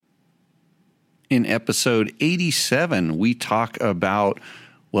In episode 87, we talk about,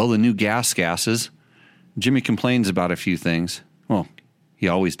 well, the new gases. Jimmy complains about a few things. Well, he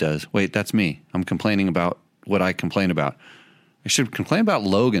always does. Wait, that's me. I'm complaining about what I complain about. I should complain about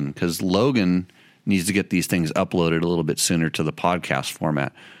Logan, because Logan needs to get these things uploaded a little bit sooner to the podcast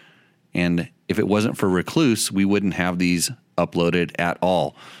format. And if it wasn't for Recluse, we wouldn't have these uploaded at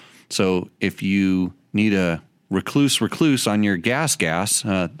all. So if you need a Recluse on your gas,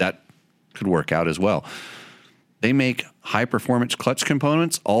 that could work out as well. They make high-performance clutch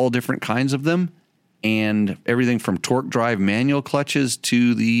components, all different kinds of them, and everything from torque drive manual clutches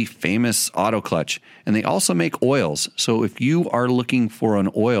to the famous auto clutch. And they also make oils. So if you are looking for an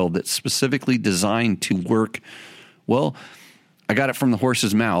oil that's specifically designed to work, well, I got it from the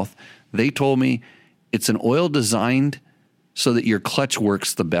horse's mouth. They told me it's an oil designed so that your clutch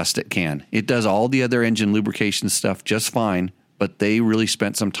works the best it can. It does all the other engine lubrication stuff just fine, but they really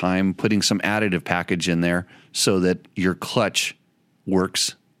spent some time putting some additive package in there so that your clutch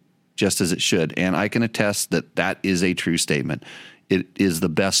works just as it should. And I can attest that that is a true statement. It is the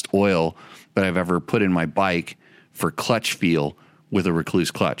best oil that I've ever put in my bike for clutch feel with a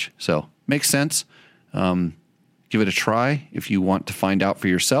Recluse clutch. So makes sense. Give it a try if you want to find out for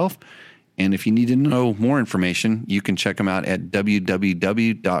yourself. And if you need to know more information, you can check them out at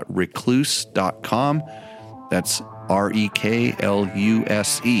www.recluse.com. That's REKLUSE.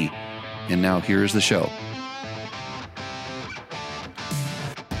 And now here's the show.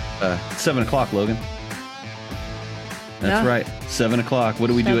 7 o'clock, Logan. That's right. 7 o'clock. What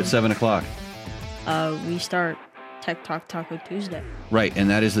do we do at 7 o'clock? We start Tech Talk Taco Tuesday. Right, and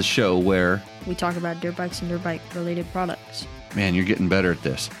that is the show where we talk about dirt bikes and dirt bike related products. Man, you're getting better at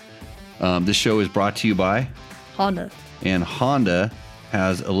this. This show is brought to you by Honda. And Honda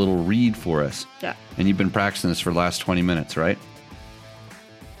has a little read for us. Yeah. And you've been practicing this for the last 20 minutes, right?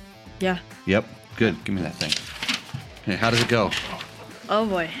 Yeah. Yep. Good. Give me that thing. Okay, how does it go? Oh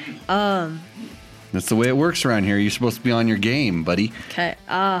boy. That's the way it works around here. You're supposed to be on your game, buddy. Okay.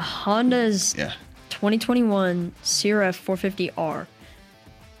 Honda's 2021 CRF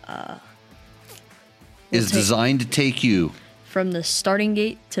 450R is designed to take you from the starting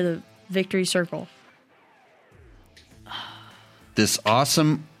gate to the victory circle. This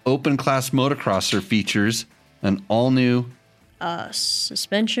awesome open class motocrosser features an all new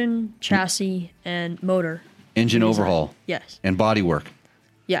suspension, chassis, and motor. Engine overhaul. Yes. And bodywork.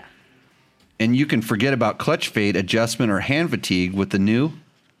 Yeah. And you can forget about clutch fade, adjustment, or hand fatigue with the new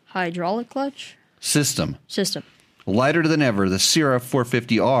hydraulic clutch system. Lighter than ever, the CRF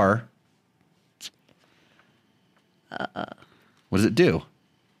 450R. What does it do?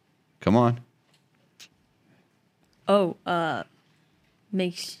 Come on.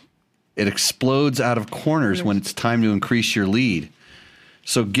 Makes... It explodes out of corners when it's time to increase your lead.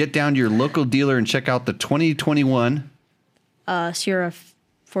 So get down to your local dealer and check out the 2021 CRF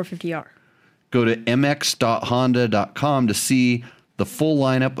 450R. Go to mx.honda.com to see the full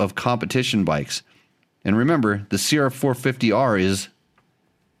lineup of competition bikes. And remember, the CRF 450R is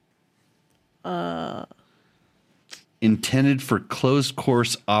intended for closed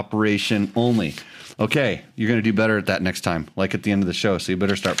course operation only. Okay, you're going to do better at that next time, like at the end of the show, so you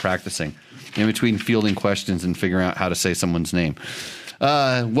better start practicing in between fielding questions and figuring out how to say someone's name.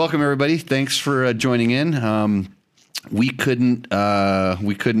 Welcome, everybody. Thanks for joining in. We couldn't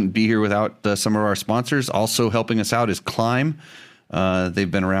be here without some of our sponsors. Also helping us out is Klim. They've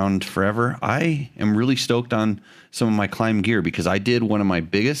been around forever. I am really stoked on some of my Klim gear because I did one of my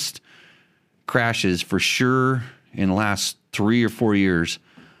biggest crashes for sure in the last 3 or 4 years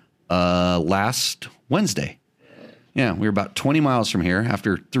last Wednesday. Yeah, we were about 20 miles from here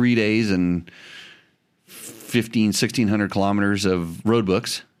after 3 days and 1,600 kilometers of road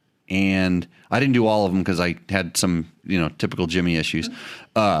books. And I didn't do all of them because I had some, typical Jimmy issues. Did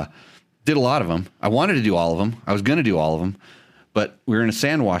a lot of them. I wanted to do all of them. I was going to do all of them. But we were in a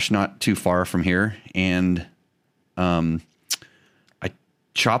sand wash not too far from here. And I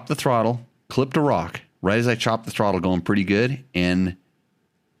chopped the throttle, clipped a rock. Right as I chopped the throttle, going pretty good, and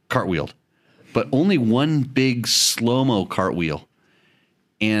cartwheeled. But only one big slow-mo cartwheel.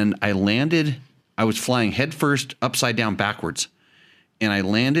 And I was flying headfirst, upside down, backwards. And I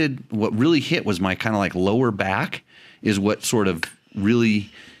landed, what really hit was my kind of like lower back is what sort of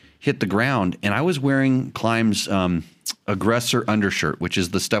really hit the ground. And I was wearing Klim's Aggressor undershirt, which is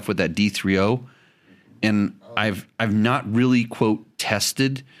the stuff with that D3O. And I've not really, quote,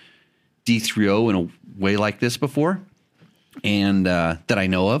 tested D3O in a way like this before, and that I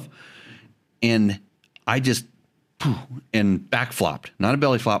know of. And I just back flopped, not a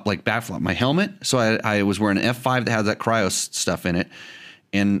belly flop, like back flop. My helmet, so I was wearing an F5 that has that cryo stuff in it,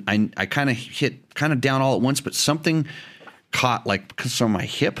 and I kind of hit kind of down all at once, but something caught like from my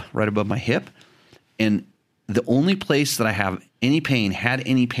hip, right above my hip. And the only place that I have any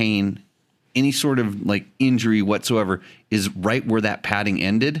pain, any sort of like injury whatsoever is right where that padding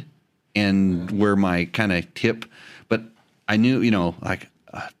ended and where my kind of hip. But I knew, like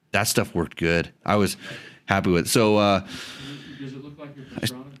that stuff worked good. I was happy with it. So, does it look like your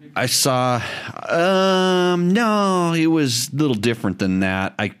Pastrana picture? I saw, no, it was a little different than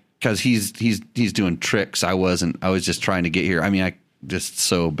that. Cause he's doing tricks. I was just trying to get here. I mean, I just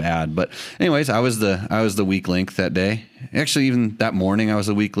so bad, but anyways, I was the weak link that day. Actually, even that morning I was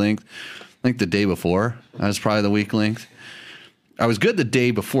the weak link. I think the day before I was probably the weak link. I was good the day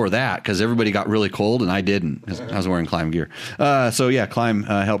before that because everybody got really cold and I didn't. I was wearing Climb gear. So yeah, Climb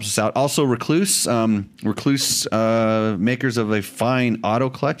helps us out. Also, Recluse, makers of a fine auto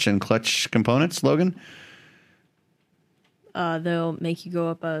clutch and clutch components. Logan, They'll make you go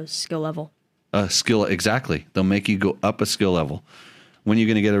up a skill level. Exactly. They'll make you go up a skill level. When are you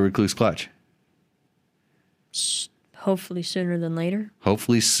going to get a Recluse clutch? Hopefully sooner than later.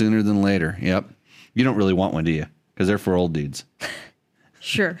 Hopefully sooner than later. Yep. You don't really want one, do you? Because they're for old dudes.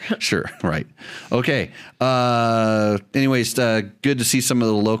 Sure. Sure. Right. Okay. Anyways, good to see some of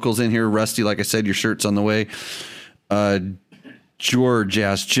the locals in here. Rusty, like I said, your shirt's on the way. George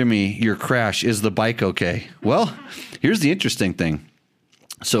asked, Jimmy, your crash, is the bike okay? Well, here's the interesting thing.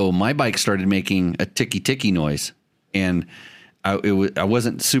 So my bike started making a ticky noise, and I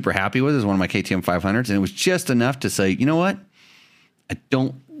wasn't super happy with it. It was one of my KTM 500s, and it was just enough to say, you know what?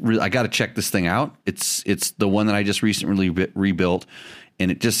 I got to check this thing out. It's the one that I just recently rebuilt,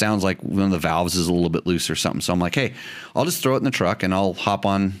 and it just sounds like one of the valves is a little bit loose or something. So I'm like, hey, I'll just throw it in the truck, and I'll hop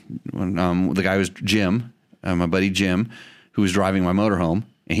on. The guy was Jim, my buddy Jim, who was driving my motorhome.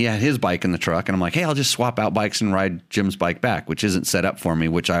 And he had his bike in the truck, and I'm like, hey, I'll just swap out bikes and ride Jim's bike back, which isn't set up for me,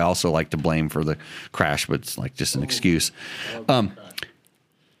 which I also like to blame for the crash, but it's like just an excuse.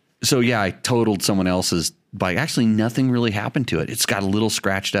 So yeah, I totaled someone else's bike. Actually, nothing really happened to it. It's got a little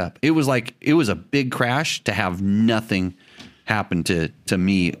scratched up. It was a big crash to have nothing happen to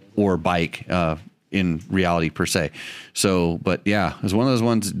me or bike in reality per se. So, but yeah, it was one of those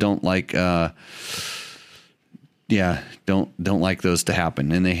ones that don't like. Don't like those to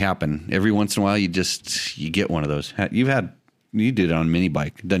happen, and they happen every once in a while. You get one of those. You did it on a mini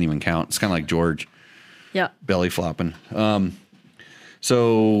bike. It doesn't even count. It's kind of like George. Yeah. Belly flopping.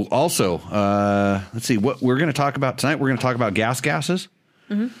 So also, let's see what we're going to talk about tonight. We're going to talk about gases.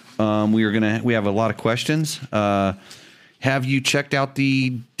 Mm-hmm. We have a lot of questions. Have you checked out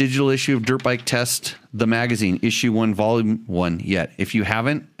the digital issue of Dirt Bike Test, the magazine, issue 1, volume 1 yet? If you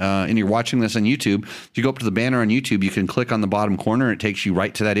haven't, and you're watching this on YouTube, if you go up to the banner on YouTube, you can click on the bottom corner and it takes you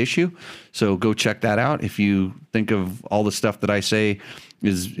right to that issue. So go check that out. If you think of all the stuff that I say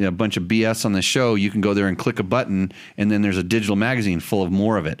is a bunch of BS on the show, you can go there and click a button, and then there's a digital magazine full of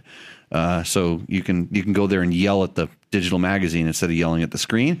more of it. So you can go there and yell at the digital magazine instead of yelling at the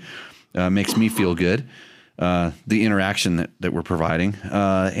screen. Makes me feel good. The interaction that we're providing.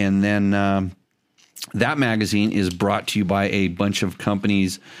 And then that magazine is brought to you by a bunch of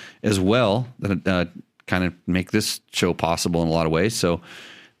companies as well that kind of make this show possible in a lot of ways. So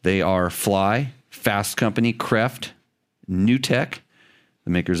they are Fly, Fast Company, Kreft, NewTek,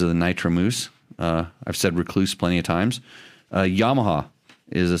 the makers of the Nitro Moose. I've said Recluse plenty of times. Yamaha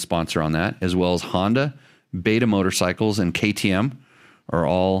is a sponsor on that, as well as Honda, Beta Motorcycles, and KTM are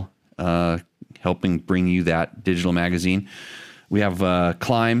all helping bring you that digital magazine. We have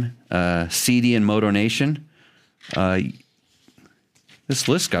Climb, CD, and Moto Nation. This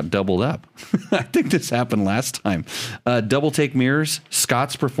list got doubled up. I think this happened last time. Double Take Mirrors,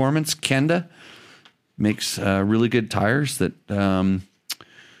 Scott's Performance, Kenda makes really good tires. That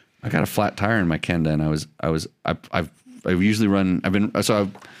I got a flat tire in my Kenda, and I've usually run.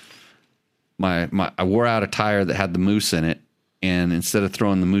 I wore out a tire that had the Moose in it. And instead of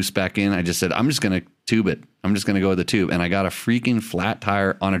throwing the Moose back in, I just said, I'm just going to tube it. I'm just going to go with the tube. And I got a freaking flat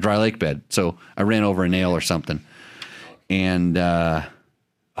tire on a dry lake bed. So I ran over a nail or something. And that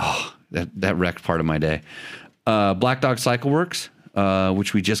wrecked part of my day. Black Dog Cycle Works,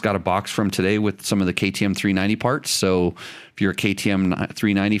 which we just got a box from today with some of the KTM 390 parts. So if you're a KTM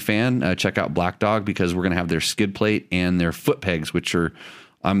 390 fan, check out Black Dog, because we're going to have their skid plate and their foot pegs, which are,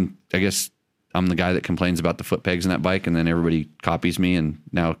 I'm the guy that complains about the foot pegs in that bike, and then everybody copies me, and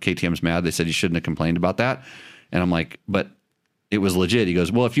now KTM's mad. They said you shouldn't have complained about that. And I'm like, but it was legit. He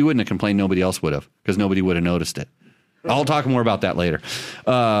goes, well, if you wouldn't have complained, nobody else would have, because nobody would have noticed it. I'll talk more about that later.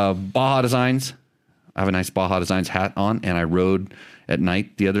 Baja Designs. I have a nice Baja Designs hat on, and I rode at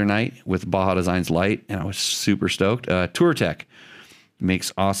night the other night with Baja Designs light, and I was super stoked. Tour Tech.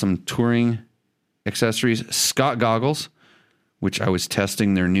 makes awesome touring accessories. Scott Goggles, which I was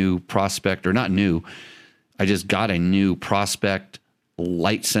testing their new Prospect, or not new. I just got a new Prospect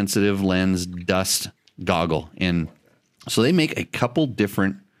light sensitive lens dust goggle. And so they make a couple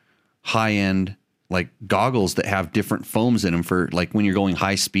different high end like goggles that have different foams in them for like when you're going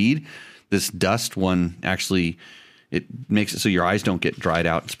high speed. This dust one actually, it makes it so your eyes don't get dried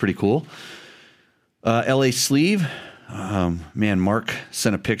out. It's pretty cool. LA Sleeve. Man, Mark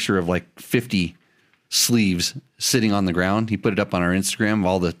sent a picture of like 50 sleeves sitting on the ground. He put it up on our Instagram of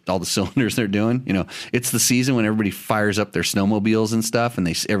all the cylinders they're doing. You know, it's the season when everybody fires up their snowmobiles and stuff,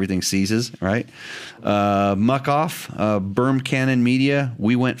 and everything seizes, right? Muck Off, Berm Cannon Media,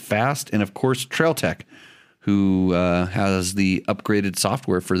 We Went Fast, and of course Trail Tech, who has the upgraded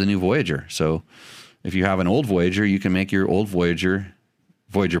software for the new Voyager. So if you have an old Voyager, you can make your old Voyager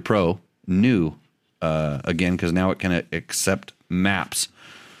Pro new again, because now it can accept maps.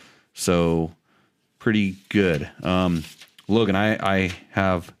 So pretty good. Logan, I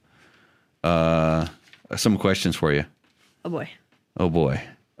have some questions for you. Oh boy.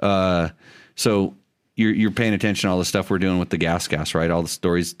 So you're paying attention to all the stuff we're doing with the gas, right? All the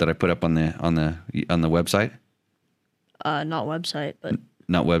stories that I put up on the website. Not website, but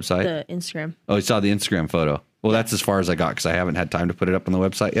not website. the Instagram. Oh, you saw the Instagram photo. Well, that's as far as I got because I haven't had time to put it up on the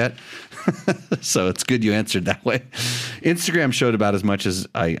website yet. So it's good you answered that way. Instagram showed about as much as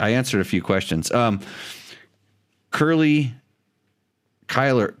I answered a few questions. Kyler,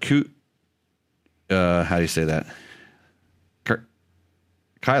 how do you say that?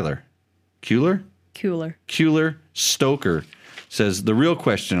 Kuehler Stoker says, the real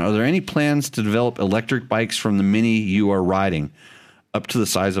question, are there any plans to develop electric bikes from the Mini you are riding up to the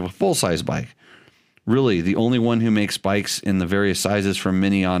size of a full-size bike? Really, the only one who makes bikes in the various sizes from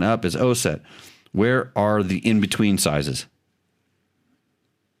Mini on up is OSET. Where are the in-between sizes?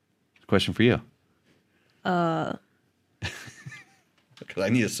 Question for you. Because I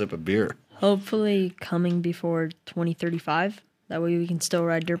need a sip of beer. Hopefully coming before 2035. That way we can still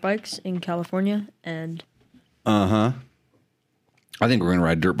ride dirt bikes in California. And I think we're going to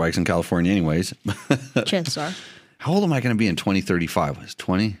ride dirt bikes in California anyways. chances are. How old am I going to be in 2035? Was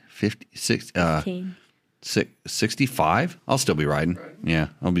 20, 50, 60, 65? I'll still be riding. Yeah,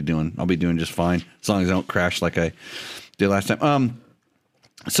 I'll be doing just fine as long as I don't crash like I did last time.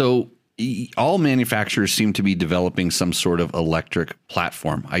 So all manufacturers seem to be developing some sort of electric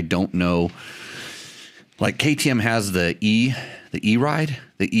platform. I don't know. Like KTM has the E-Ride,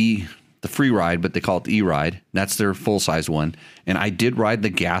 the free ride, but they call it the E-Ride. That's their full size one. And I did ride the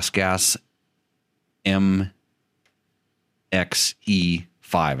Gas MXE5.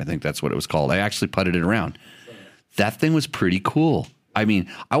 I think that's what it was called. I actually putted it around. That thing was pretty cool. I mean,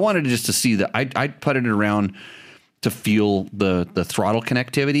 I wanted just to see that. I putted it around to feel the throttle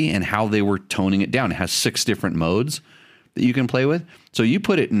connectivity and how they were toning it down. It has 6 different modes that you can play with. So you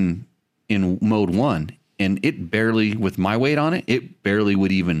put it in mode 1, and it barely, with my weight on it, it barely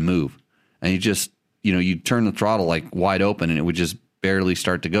would even move. And you just, you turn the throttle like wide open, and it would just barely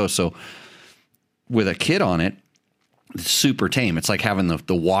start to go. So with a kit on it, it's super tame. It's like having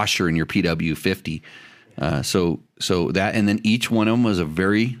the washer in your PW50. So that, and then each one of them was a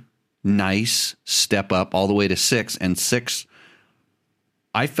very nice step up all the way to 6. And 6,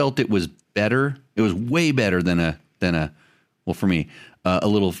 I felt it was better. It was way better than a well, for me, a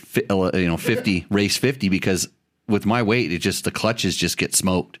little 50 race 50, because with my weight, the clutches just get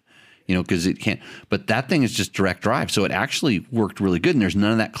smoked, because it can't. But that thing is just direct drive, so it actually worked really good. And there's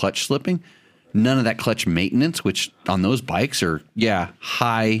none of that clutch slipping. None of that clutch maintenance, which on those bikes are,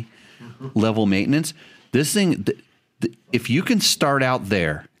 high level maintenance. This thing, if you can start out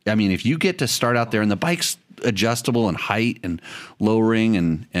there, if you get to start out there and the bike's adjustable in height and lowering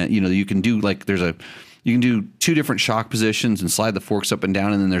and you can do you can do 2 different shock positions and slide the forks up and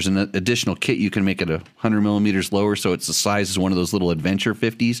down. And then there's an additional kit. You can make it 100 millimeters lower. So it's the size as one of those little adventure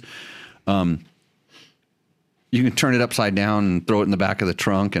 50s. You can turn it upside down and throw it in the back of the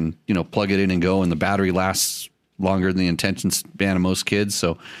trunk and, plug it in and go. And the battery lasts longer than the attention span of most kids.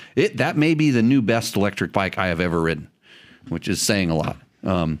 So that may be the new best electric bike I have ever ridden, which is saying a lot.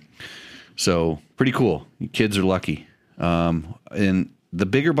 So pretty cool. Kids are lucky. And the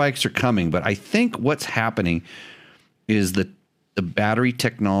bigger bikes are coming, but I think what's happening is that the battery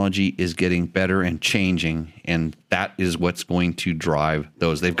technology is getting better and changing. And that is what's going to drive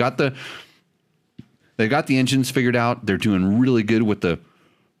those. They've got the engines figured out. They're doing really good with the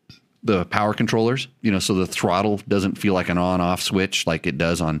power controllers, so the throttle doesn't feel like an on-off switch like it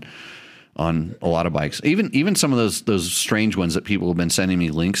does on a lot of bikes. Even some of those strange ones that people have been sending me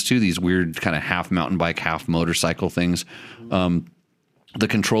links to, these weird kind of half mountain bike, half motorcycle things. the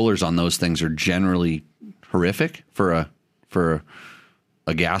controllers on those things are generally horrific for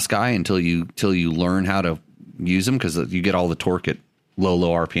a gas guy until you learn how to use them, because you get all the torque at low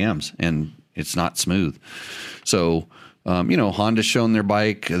RPMs and it's not smooth. So, Honda's shown their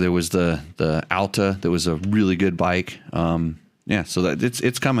bike. There was the Alta that was a really good bike. So that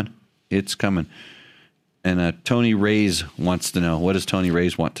it's coming. It's coming. And Tony Rays wants to know. What does Tony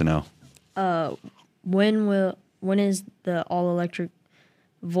Rays want to know? When is the all electric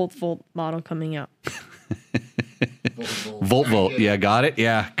Volt model coming out? Volt. Yeah, got it.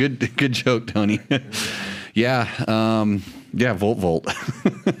 Yeah, good joke, Tony. Volt.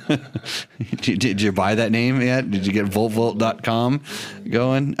 Did you buy that name yet? Did you get voltvolt.com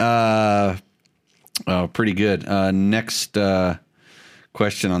going? Pretty good. Next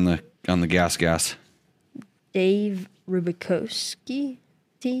question on the gas. Dave Rubikowski,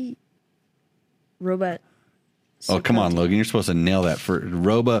 Robot. Oh, come on, Logan. You're supposed to nail that for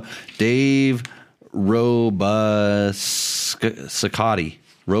Dave Robascati.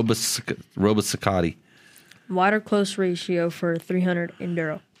 Wide or close ratio for 300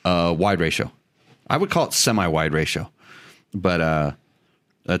 Enduro? Wide ratio. I would call it semi-wide ratio. But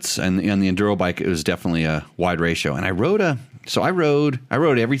that's and on the Enduro bike, it was definitely a wide ratio. And I rode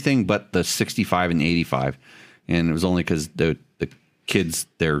everything but the 65 and the 85. And it was only because the kids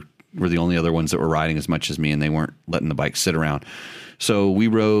there were the only other ones that were riding as much as me, and they weren't letting the bike sit around. So I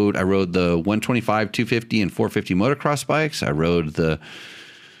rode the 125, 250, and 450 motocross bikes. I rode the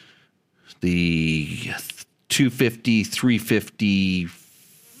 250, 350,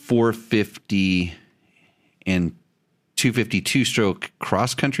 450, and 250 two-stroke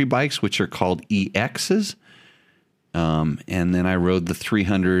cross-country bikes, which are called EXs. And then I rode the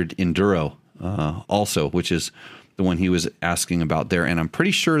 300 Enduro also, which is the one he was asking about there. And I'm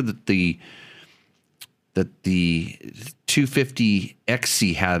pretty sure that the 250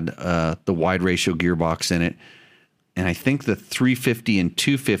 XC had the wide ratio gearbox in it. And I think the 350 and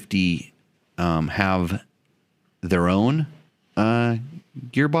 250 have their own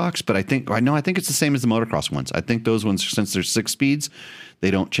gearbox, but I think it's the same as the motocross ones. I think those ones, since they're 6 speeds,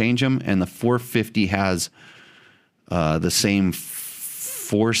 they don't change them. And the 450 has the same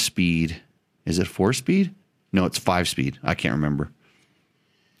 4-speed. Is it 4-speed? No, it's 5-speed. I can't remember.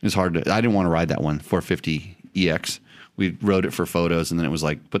 It's hard to. I didn't want to ride that one, 450 EX. We rode it for photos, and then it was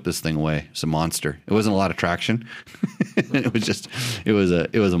like, put this thing away. It's a monster. It wasn't a lot of traction. It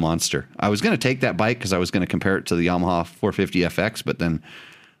was a monster. I was going to take that bike because I was going to compare it to the Yamaha 450 FX, but then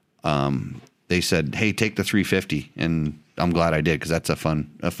they said, "Hey, take the 350," and I'm glad I did, because that's a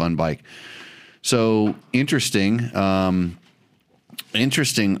fun bike. So interesting.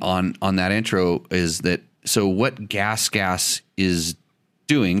 Interesting on that intro is that. So what Gas is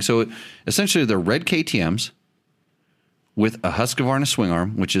doing? So essentially, they're red KTM's with a Husqvarna swing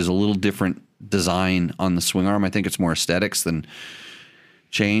arm, which is a little different design on the swing arm. I think it's more aesthetics than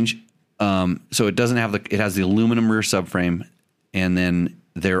change. So it doesn't have it has the aluminum rear subframe, and then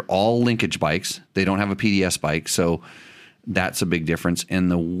they're all linkage bikes. They don't have a PDS bike, so that's a big difference.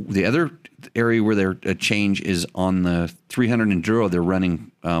 And the other area where they're a change is on the 300 Enduro. They're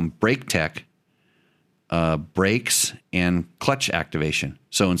running Brake Tech brakes and clutch activation.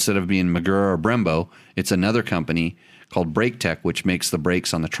 So instead of being Magura or Brembo, it's another company called Brake Tech, which makes the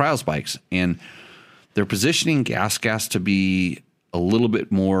brakes on the trials bikes. And they're positioning Gas to be a little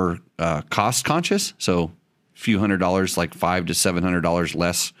bit more cost conscious. So a few $100s, like $500 to $700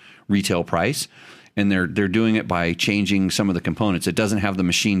 less retail price. And they're doing it by changing some of the components. It doesn't have the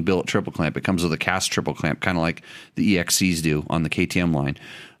machine built triple clamp. It comes with a cast triple clamp, kind of like the EXCs do on the KTM line.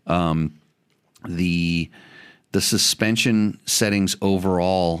 The suspension settings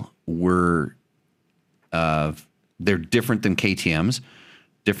overall were they're different than KTM's,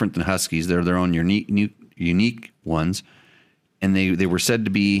 different than Huskies. They're their own unique ones, and they were said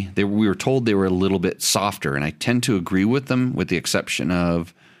to be. We were told they were a little bit softer, and I tend to agree with them, with the exception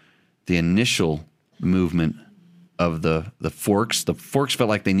of the initial movement of the forks. The forks felt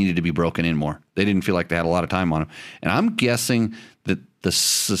like they needed to be broken in more. They didn't feel like they had a lot of time on them, and I'm guessing that the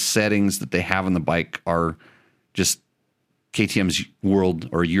settings that they have on the bike are just KTM's world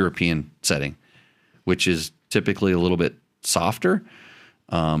or European setting, which is typically a little bit softer.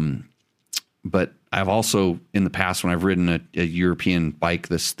 But I've also, in the past, when I've ridden a European bike,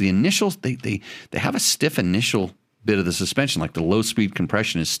 the initials, they have a stiff initial bit of the suspension, like the low speed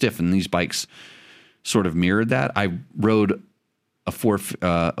compression is stiff, and these bikes sort of mirrored that. I rode a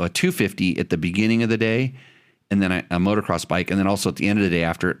 250 at the beginning of the day, and then a motocross bike, and then also at the end of the day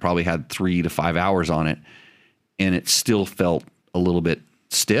after it probably had 3 to 5 hours on it, and it still felt a little bit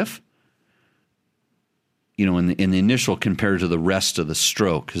stiff. in the initial compared to the rest of the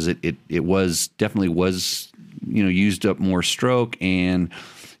stroke, because it was definitely used up more stroke and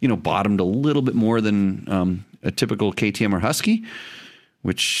bottomed a little bit more than a typical KTM or Husky,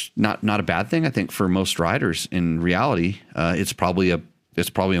 which not a bad thing. I think for most riders in reality, it's probably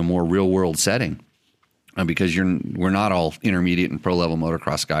a more real world setting, because we're not all intermediate and pro level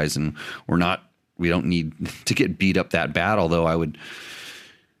motocross guys, and we don't need to get beat up that bad. Although I would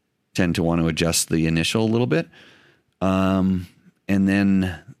tend to want to adjust the initial a little bit. And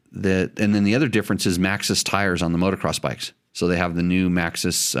then the other difference is Maxxis tires on the motocross bikes. So they have the new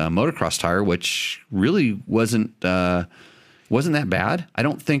Maxxis motocross tire, which really wasn't that bad. I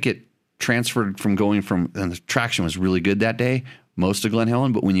don't think it transferred from and the traction was really good that day, most of Glen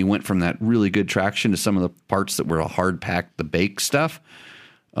Helen, but when you went from that really good traction to some of the parts that were hard packed, the bake stuff,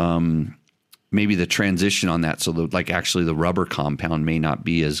 maybe the transition on that, so actually the rubber compound may not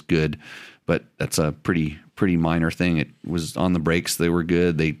be as good, but that's a pretty minor thing. It was on the brakes; they were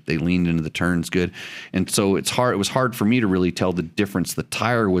good. They leaned into the turns good, and so it was hard for me to really tell the difference the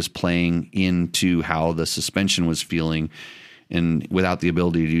tire was playing into how the suspension was feeling, and without the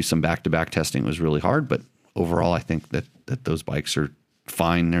ability to do some back-to-back testing, it was really hard. But overall, I think that those bikes are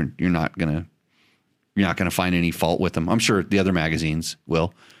fine. You're not gonna find any fault with them. I'm sure the other magazines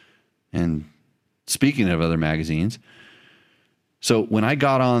will, and speaking of other magazines, so when I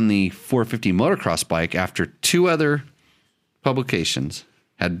got on the 450 motocross bike after two other publications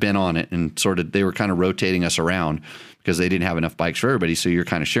had been on it, and they were kind of rotating us around because they didn't have enough bikes for everybody, so you're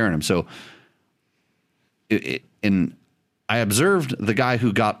kind of sharing them. So and I observed the guy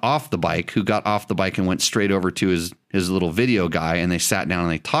who got off the bike and went straight over to his little video guy, and they sat down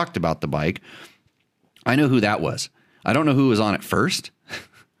and they talked about the bike. I know who that was. I don't know who was on it first,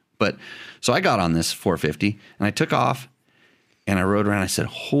 but so I got on this 450 and I took off and I rode around. I said,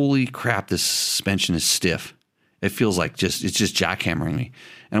 holy crap, this suspension is stiff. It feels like it's just jackhammering me.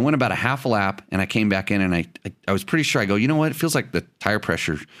 And I went about a half a lap and I came back in and I was pretty sure. I go, you know what? It feels like the tire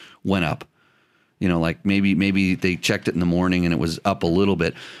pressure went up. Like maybe they checked it in the morning and it was up a little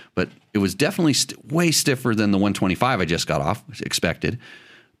bit, but it was definitely way stiffer than the 125 I just got off, expected.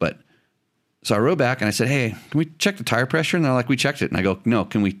 But so I rode back and I said, hey, can we check the tire pressure? And they're like, we checked it. And I go, no,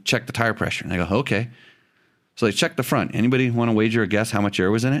 can we check the tire pressure? And I go, okay. So they checked the front. Anybody want to wager a guess how much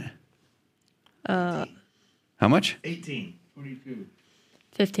air was in it? How much? 18. 22.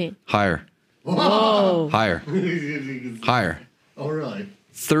 15. Higher. Whoa. Higher. Higher. Oh, really?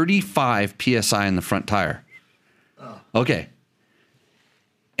 35 PSI in the front tire. Okay.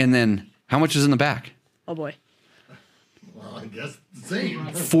 And then how much is in the back? Oh boy. Well, I guess the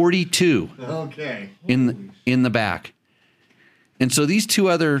same. 42 Okay. in the back. And so these two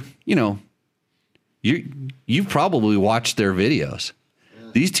other, you've probably watched their videos.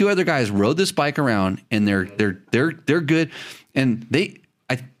 These two other guys rode this bike around and they're good. And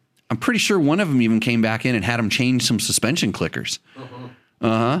I'm pretty sure one of them even came back in and had them change some suspension clickers.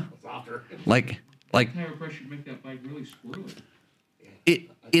 Like Tire pressure make that bike really squirrely.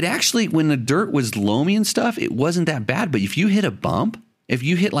 it actually, when the dirt was loamy and stuff, it wasn't that bad. But if you hit a bump, if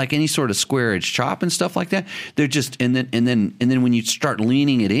you hit like any sort of square edge chop and stuff like that, they're just and then when you start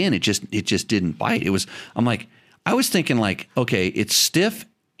leaning it in, it just didn't bite. I was thinking like, okay, it's stiff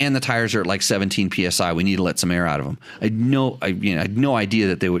and the tires are at like 17 PSI. We need to let some air out of them. I had no idea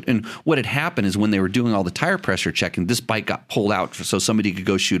that they would. And what had happened is when they were doing all the tire pressure checking, this bike got pulled out so somebody could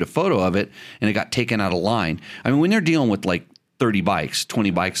go shoot a photo of it, and it got taken out of line. I mean, when they're dealing with like 30 bikes,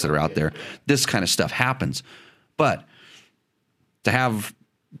 20 bikes that are out there, this kind of stuff happens. But to have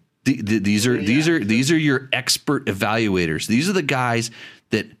these are your expert evaluators. These are the guys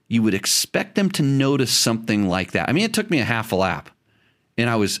that you would expect them to notice something like that. I mean, it took me a half a lap. And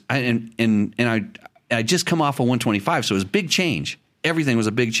I just come off a 125, so it was a big change. Everything was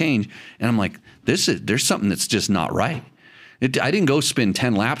a big change, and I'm like, there's something that's just not right. I didn't go spend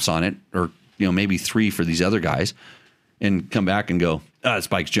 10 laps on it, or maybe 3 for these other guys, and come back and go, this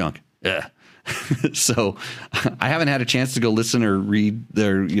bike's junk. Ugh. So I haven't had a chance to go listen or read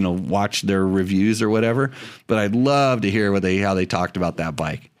their, watch their reviews or whatever, but I'd love to hear how they talked about that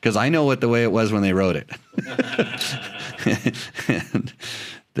bike, because I know the way it was when they rode it. And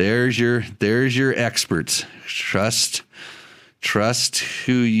there's your experts. Trust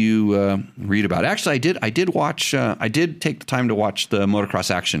who you read about. Actually, I did watch. I did take the time to watch the Motocross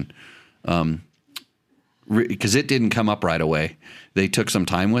Action, because it didn't come up right away. They took some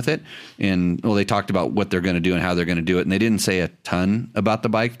time with it, and they talked about what they're going to do and how they're going to do it, and they didn't say a ton about the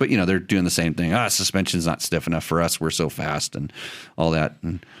bike, but they're doing the same thing. Suspension's not stiff enough for us. We're so fast and all that.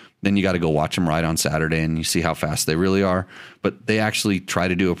 And then you got to go watch them ride on Saturday, and you see how fast they really are. But they actually try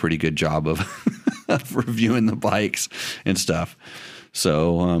to do a pretty good job of of reviewing the bikes and stuff.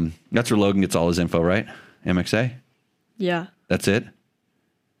 So that's where Logan gets all his info, right? MXA? Yeah. That's it?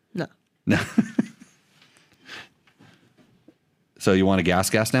 No. No. So you want a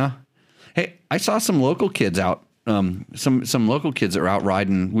gas now? Hey, I saw some local kids out. Some local kids that were out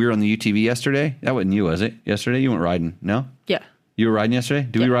riding. We were on the UTV yesterday. That wasn't you, was it? Yesterday you went riding? No? Yeah. You were riding yesterday?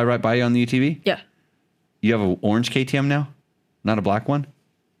 Did we ride right by you on the UTV? Yeah. You have an orange KTM now? Not a black one?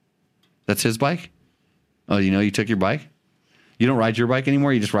 That's his bike? Oh, you took your bike? You don't ride your bike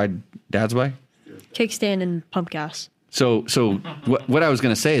anymore? You just ride Dad's bike? Kickstand and pump gas. So what I was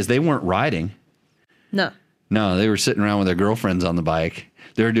going to say is they weren't riding. No. No, they were sitting around with their girlfriends on the bike.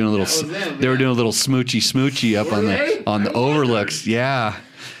 They were doing a little. They were doing a little smoochy up on the overlooks. Yeah,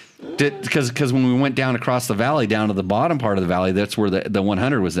 because when we went down across the valley, down to the bottom part of the valley, that's where the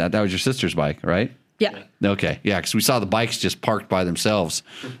 100 was at. That was your sister's bike, right? Yeah. Okay. Yeah, because we saw the bikes just parked by themselves,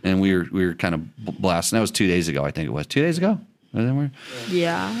 and we were kind of blasting. That was 2 days ago, I think it was. 2 days ago.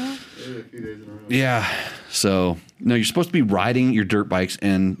 Yeah. Yeah. So no, you're supposed to be riding your dirt bikes,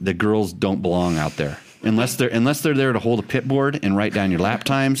 and the girls don't belong out there. Unless they're there to hold a pit board and write down your lap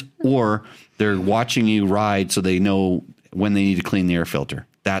times, or they're watching you ride so they know when they need to clean the air filter.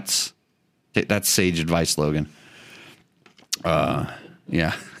 That's sage advice, Logan.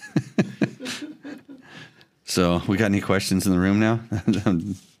 Yeah. So we got any questions in the room now?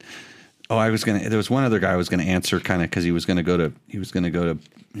 There was one other guy I was gonna answer kind of because he was gonna go to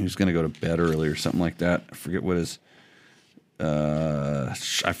bed early or something like that. I forget what his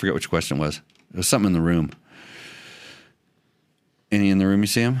I forget which question it was. It was something in the room. Any in the room you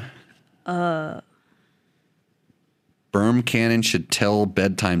see him? Berm Cannon should tell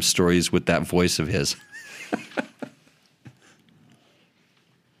bedtime stories with that voice of his.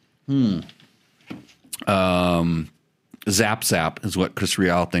 Zap Zap is what Chris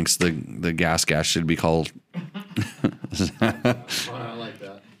Real thinks the gas should be called. I like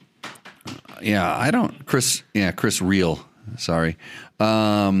that. Yeah, I don't. Chris Real. Sorry.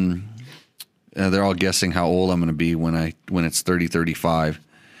 They're all guessing how old I'm going to be when it's 35.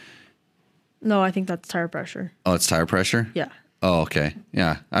 No, I think that's tire pressure. Oh, it's tire pressure? Yeah. Oh, okay.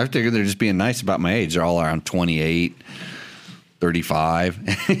 Yeah. I figured they're just being nice about my age. They're all around 28, 35.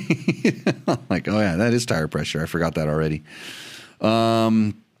 I'm like, oh yeah, that is tire pressure. I forgot that already.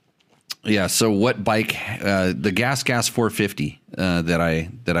 Yeah. So what bike, the Gas 450, that I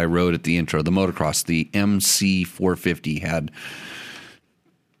rode at the intro, the motocross, the MC 450 had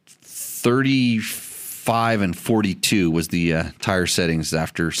 35 and 42 was the tire settings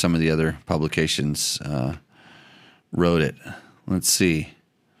after some of the other publications wrote it. Let's see.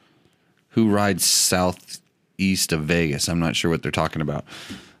 Who rides southeast of Vegas? I'm not sure what they're talking about.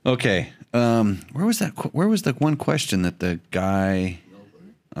 Okay. Where was the one question that the guy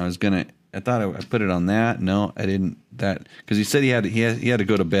I thought I put it on that. No, I didn't. That because he said he had to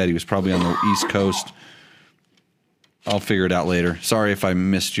go to bed. He was probably on the East Coast. I'll figure it out later. Sorry if I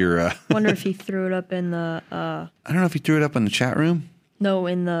missed your. Wonder if he threw it up in the. I don't know if he threw it up in the chat room. No,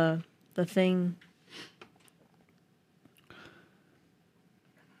 in the thing.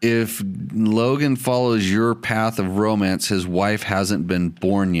 If Logan follows your path of romance, his wife hasn't been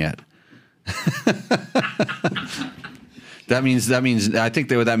born yet. That means. I think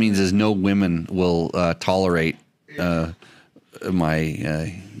what that means is no women will tolerate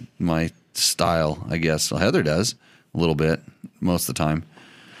my style. I guess well, Heather does. A little bit, most of the time.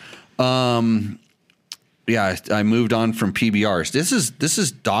 Yeah, I moved on from PBRs. This is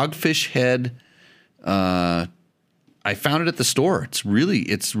Dogfish Head. I found it at the store. It's really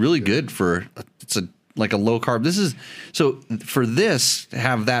good for like a low carb. This is so for this to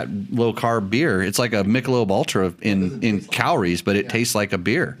have that low carb beer. It's like a Michelob Ultra in calories, but it tastes like a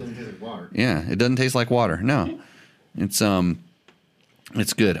beer. It doesn't taste like water. Yeah, it doesn't taste like water. No, it's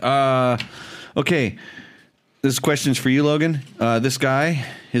good. Okay. This question's for you, Logan. This guy,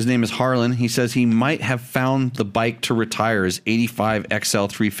 his name is Harlan. He says he might have found the bike to retire his 85 XL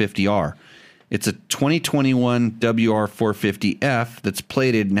 350R. It's a 2021 WR450F that's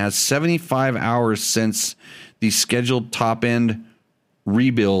plated and has 75 hours since the scheduled top-end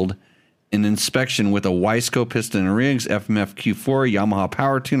rebuild and inspection with a Wiseco piston and rings, FMF Q4, Yamaha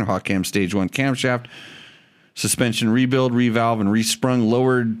power tuner, hot cam stage 1 camshaft, suspension rebuild, revalve, and resprung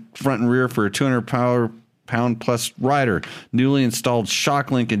lowered front and rear for a 200 pound plus rider, newly installed shock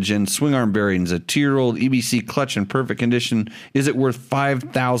linkage and swing arm bearings, a 2-year-old EBC clutch in perfect condition. Is it worth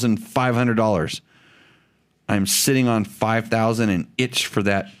 $5,500? I'm sitting on $5,000 and itch for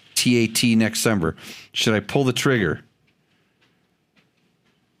that TAT next summer. Should I pull the trigger?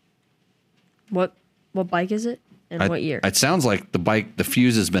 What bike is it and what year? It sounds like the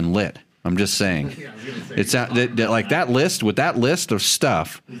fuse has been lit. I'm just saying. Yeah, I was gonna say, It's like that list with that list of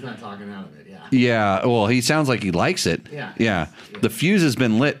stuff. he's not talking out of it. Yeah. Yeah, well, he sounds like he likes it. Yeah. Yeah. The fuse has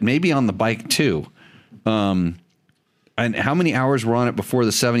been lit, maybe on the bike too. And how many hours were on it before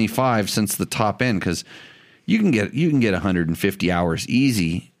the 75 since the top end? Because you can get 150 hours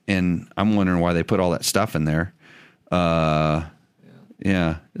easy, and I'm wondering why they put all that stuff in there.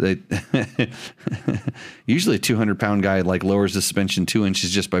 Yeah, they usually a 200-pound guy like lowers the suspension 2 inches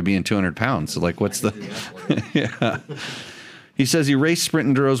just by being 200 pounds. So like, what's the? Yeah. He says he raced sprint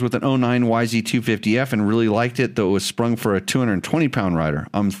enduros with an 09 YZ250F and really liked it, though it was sprung for a 220-pound rider.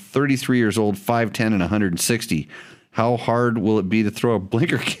 I'm 33 years old, 5'10", and 160. How hard will it be to throw a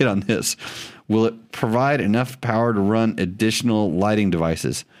blinker kit on this? Will it provide enough power to run additional lighting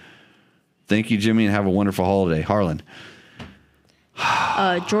devices? Thank you, Jimmy, and have a wonderful holiday. Harlan.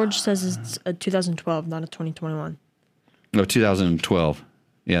 George says it's a 2012, not a 2021. No, 2012.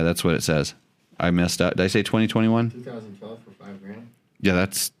 Yeah, that's what it says. I messed up. Did I say 2021? 2012 for $5,000. Yeah,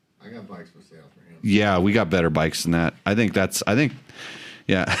 that's. I got bikes for sale for him. Yeah, we got better bikes than that. I think.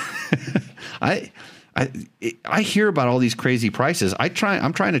 Yeah. I hear about all these crazy prices. I'm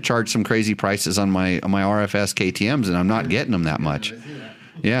trying to charge some crazy prices on my RFS KTMs, and I'm not getting them that much. I see that.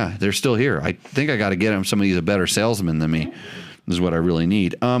 Yeah, they're still here. I think I got to get them. Somebody's a better salesman than me. Is what I really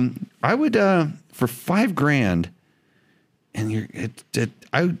need. I would for $5,000, and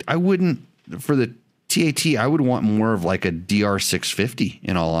I wouldn't for the TAT. I would want more of like a DR650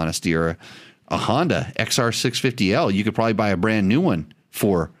 in all honesty, or a Honda XR650L. You could probably buy a brand new one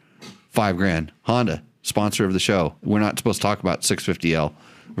for $5,000. Honda, sponsor of the show. We're not supposed to talk about 650L.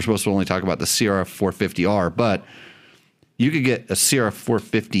 We're supposed to only talk about the CRF 450R, but you could get a CRF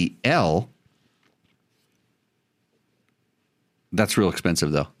 450L. That's real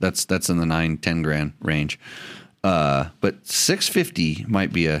expensive though. That's in the $9-10 grand range. But 650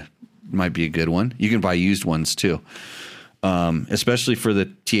 might be a good one. You can buy used ones too. Especially for the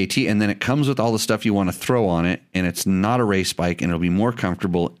TAT, and then it comes with all the stuff you want to throw on it, and it's not a race bike, and it'll be more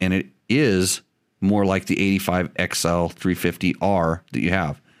comfortable, and it is more like the 85 XL 350R that you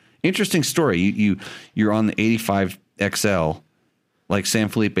have. Interesting story. You're on the 85 XL, like San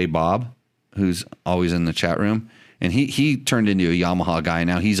Felipe Bob, who's always in the chat room. And he turned into a Yamaha guy.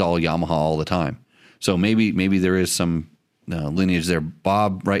 Now he's all Yamaha all the time. So maybe there is some lineage there.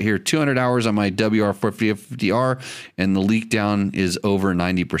 Bob, right here, 200 hours on my WR450R, and the leak down is over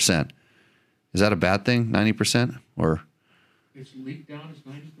 90%. Is that a bad thing, 90%? Or It's leak down is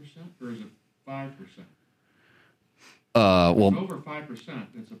 90%, or is it 5%? well, If over 5%,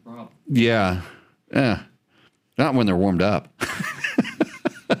 it's a problem. yeah. Not when they're warmed up.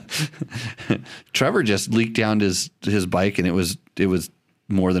 Trevor just leaked down his bike, and it was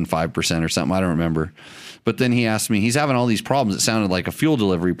more than 5% or something. I don't remember. But then he asked me, he's having all these problems. It sounded like a fuel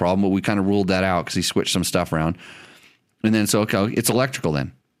delivery problem, but we kind of ruled that out because he switched some stuff around. And then okay, it's electrical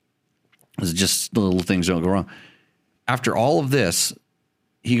then. It's just the little things don't go wrong. After all of this,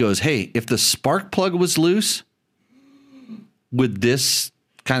 he goes, hey, if the spark plug was loose, would this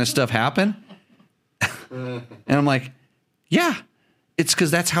kind of stuff happen? And I'm like, yeah. It's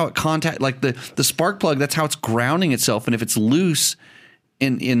because that's how it like the spark plug, that's how it's grounding itself. And if it's loose,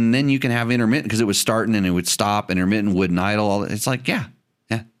 and then you can have intermittent, because it was starting and it would stop, intermittent wouldn't idle. All that. It's like, yeah,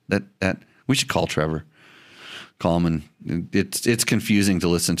 that we should call Trevor. Call him, and it's confusing to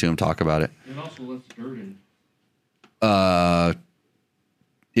listen to him talk about it. It also lets dirt in.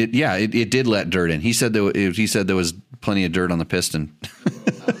 It did let dirt in. He said there was plenty of dirt on the piston.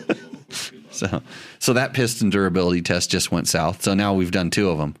 So that piston durability test just went south. So now we've done 2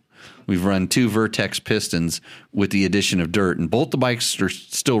 of them. We've run 2 Vertex pistons with the addition of dirt, and both the bikes are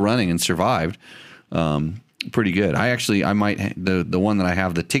still running and survived pretty good. I might the one that I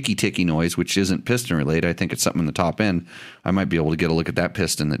have, the ticky noise, which isn't piston related. I think it's something in the top end. I might be able to get a look at that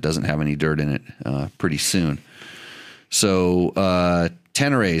piston that doesn't have any dirt in it pretty soon. So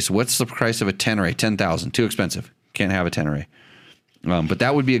Tenerays, what's the price of a Tenere? $10,000, too expensive. Can't have a Tenere. But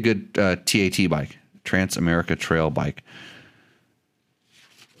that would be a good TAT bike, Trans America Trail bike.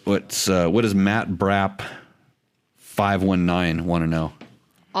 What does Matt Brapp 519 want to know?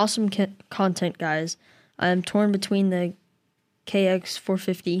 Awesome content, guys. I am torn between the KX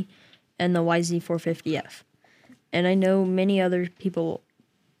 450 and the YZ 450F, and I know many other people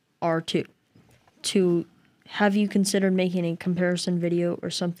are too. Have you considered making a comparison video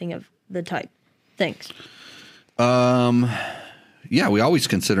or something of the type? Thanks. Yeah, we always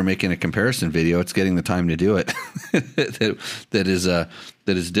consider making a comparison video. It's getting the time to do it that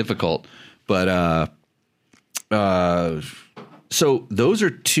is difficult. But so those are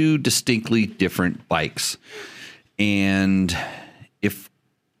 2 distinctly different bikes, and if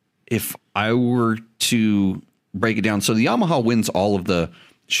if I were to break it down, so the Yamaha wins all of the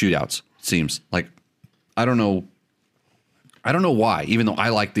shootouts. It seems like I don't know why, even though I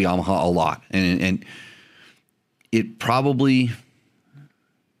like the Yamaha a lot, and it probably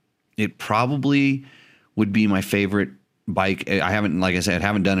would be my favorite bike. I haven't, like I said,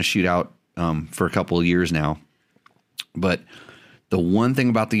 haven't done a shootout for a couple of years now, but the one thing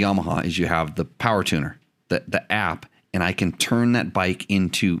about the Yamaha is you have the power tuner, the app, and I can turn that bike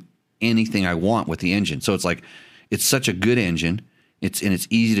into anything I want with the engine. So it's like, it's such a good engine. It's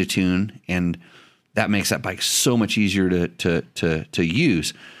easy to tune, and that makes that bike so much easier to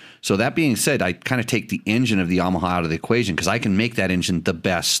use. So that being said, I kind of take the engine of the Yamaha out of the equation because I can make that engine the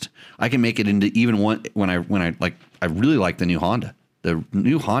best. I can make it into even one when I like. I really like the new Honda. The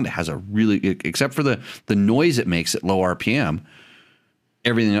new Honda has a really, except for the noise it makes at low RPM,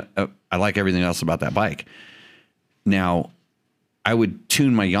 everything. I like everything else about that bike. Now, I would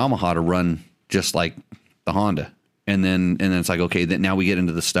tune my Yamaha to run just like the Honda. And then it's like, okay, then now we get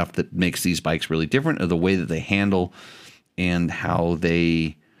into the stuff that makes these bikes really different, or the way that they handle and how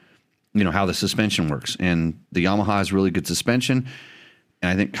they, how the suspension works. And the Yamaha has really good suspension.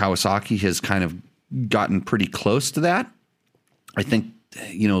 And I think Kawasaki has kind of gotten pretty close to that. I think,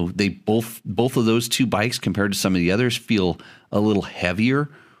 they both of those two bikes compared to some of the others feel a little heavier,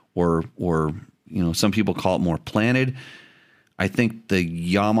 or some people call it more planted. I think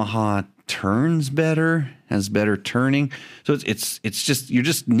the Yamaha turns better, has better turning. So it's just, you're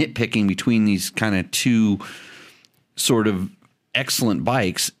just nitpicking between these kind of two sort of excellent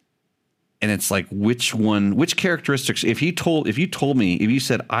bikes. And it's like, which characteristics, if you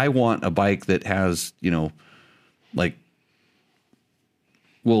said, I want a bike that has, it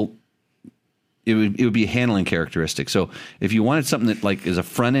would be a handling characteristic. So if you wanted something that like is a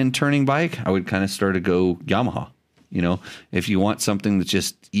front end turning bike, I would kind of start to go Yamaha. If you want something that's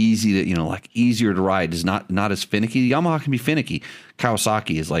just easy to, like easier to ride, is not as finicky. Yamaha can be finicky.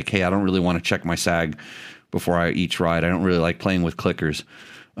 Kawasaki is like, hey, I don't really want to check my sag before each ride. I don't really like playing with clickers.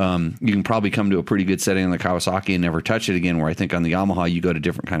 You can probably come to a pretty good setting on the Kawasaki and never touch it again, where I think on the Yamaha, you go to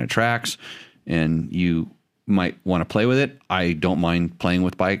different kind of tracks and you might want to play with it. I don't mind playing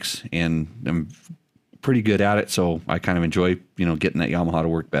with bikes, and I'm pretty good at it. So I kind of enjoy, getting that Yamaha to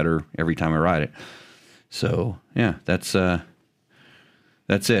work better every time I ride it. So yeah, that's it.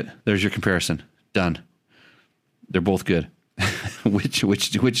 There's your comparison. Done. They're both good.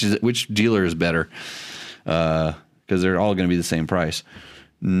 which dealer is better? Because they're all going to be the same price.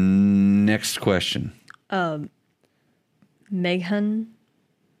 Next question. Meghan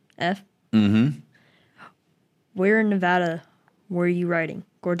F. Mm-hmm. Where in Nevada were you riding?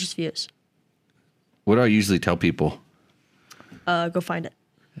 Gorgeous views. What do I usually tell people? Go find it.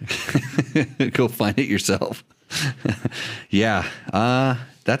 Go find it yourself. Yeah.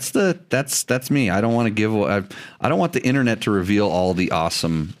 That's me. I don't want to I don't want the internet to reveal all the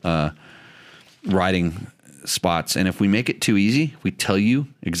awesome riding spots. And if we make it too easy, we tell you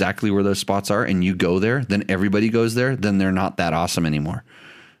exactly where those spots are and you go there, then everybody goes there, then they're not that awesome anymore.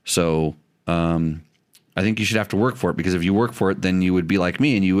 So, I think you should have to work for it, because if you work for it, then you would be like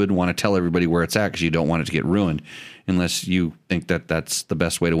me and you would want to tell everybody where it's at, because you don't want it to get ruined, unless you think that that's the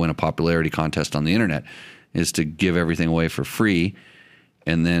best way to win a popularity contest on the internet, is to give everything away for free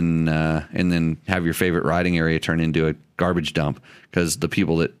and then have your favorite riding area turn into a garbage dump, because the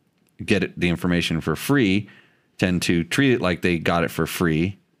people that get the information for free tend to treat it like they got it for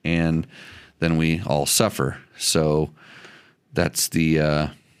free, and then we all suffer. So that's the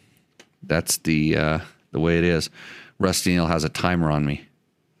way it is. Rusty Neal has a timer on me.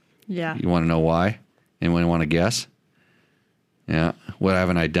 Yeah. You want to know why? Anyone want to guess? Yeah. What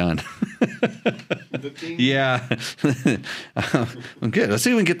haven't I done? Yeah. Good. Let's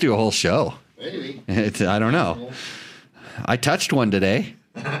see if we can get through a whole show. Maybe. I don't know. I touched one today.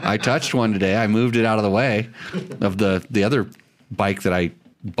 I moved it out of the way of the other bike that I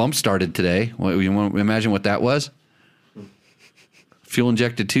bump started today. You want to imagine what that was? Fuel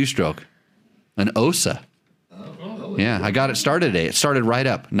injected 2-stroke. An OSA. Oh. Yeah, I got it started today. It started right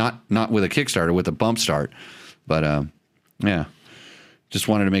up, not with a Kickstarter, with a bump start. But yeah, just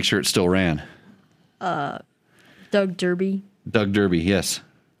wanted to make sure it still ran. Doug Derby. Doug Derby, yes.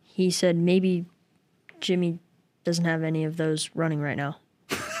 He said maybe Jimmy doesn't have any of those running right now.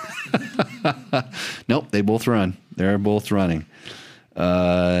 Nope, they both run. They're both running.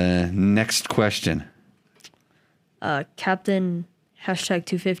 Next question. Captain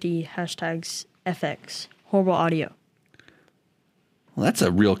 #250 #FX. Horrible audio. Well, that's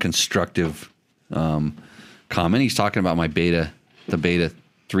a real constructive comment. He's talking about the Beta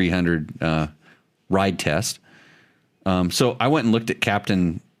 300 ride test. So I went and looked at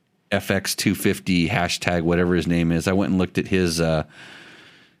Captain FX250 hashtag, whatever his name is. I went and looked at his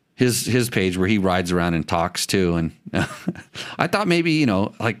page where he rides around and talks too. And I thought maybe,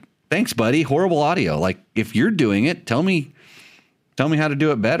 like, thanks, buddy. Horrible audio. Like, if you're doing it, tell me how to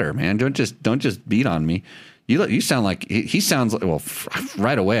do it better, man. Don't just beat on me. You sound like he sounds like, well,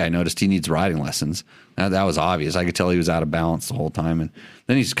 right away I noticed he needs riding lessons. That was obvious. I could tell he was out of balance the whole time. And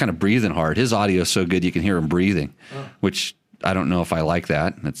then he's kind of breathing hard. His audio is so good you can hear him breathing, which I don't know if I like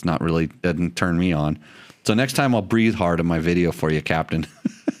that. It's not really, doesn't turn me on. So next time I'll breathe hard in my video for you, Captain.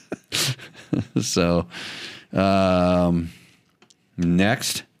 So,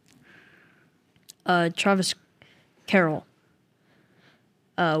 next. Travis Carroll.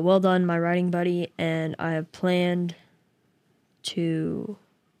 Well done, my riding buddy, and I have planned to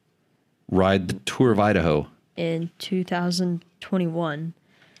ride the Tour of Idaho in 2021,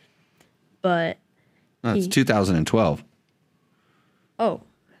 but no, it's 2012. Oh,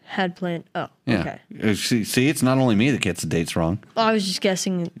 had planned. Oh, yeah. Okay. See, it's not only me that gets the dates wrong. I was just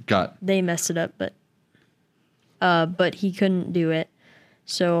guessing. They messed it up, but he couldn't do it,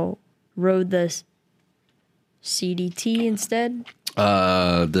 so rode the CDT instead.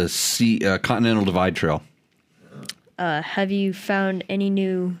 The Continental Divide Trail. Have you found any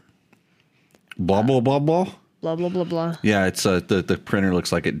new blah blah blah blah blah blah blah blah? Yeah, it's the printer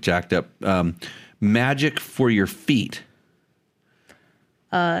looks like it jacked up. Magic for your feet.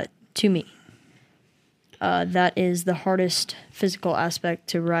 To me, that is the hardest physical aspect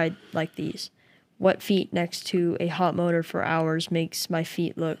to ride like these. Wet feet next to a hot motor for hours makes my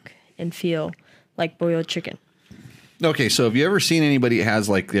feet look and feel like boiled chicken. Okay, so have you ever seen anybody that has,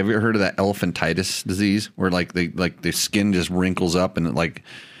 like, have you ever heard of that elephantitis disease where like the skin just wrinkles up and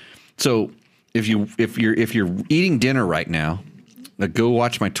so if you're eating dinner right now, go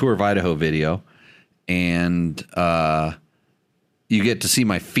watch my Tour of Idaho video and you get to see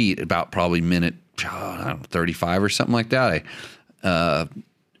my feet about probably minute 35 or something like that.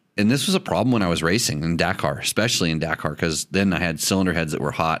 And this was a problem when I was racing in Dakar, especially in Dakar, because then I had cylinder heads that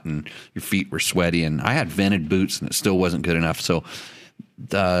were hot and your feet were sweaty, and I had vented boots and it still wasn't good enough. So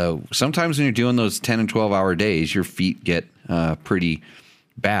sometimes when you're doing those 10 and 12-hour days, your feet get pretty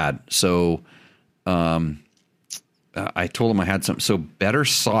bad. So I told him I had some. So better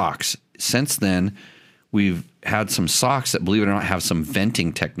socks. Since then, we've had some socks that, believe it or not, have some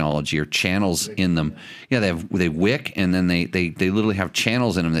venting technology or channels in them. Yeah, they wick, and then they literally have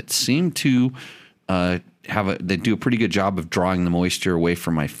channels in them that seem to they do a pretty good job of drawing the moisture away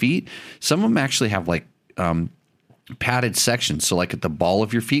from my feet. Some of them actually have like padded sections. So like at the ball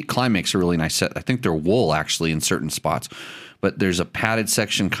of your feet, Climb makes a really nice set. I think they're wool actually in certain spots, but there's a padded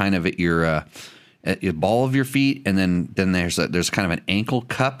section kind of at your ball of your feet, and then there's kind of an ankle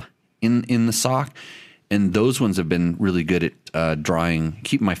cup in the sock. And those ones have been really good at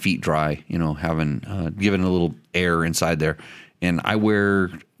keeping my feet dry, giving a little air inside there. And I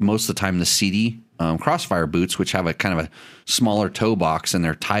wear most of the time the CD Crossfire boots, which have a kind of a smaller toe box, and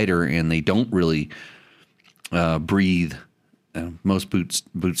they're tighter and they don't really breathe. Most boots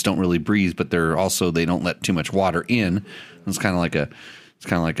don't really breathe, but they don't let too much water in. It's kind of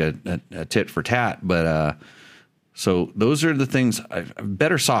like a tit for tat, but. So those are the things.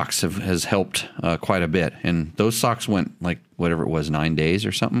 Better socks has helped quite a bit, and those socks went like whatever it was, 9 days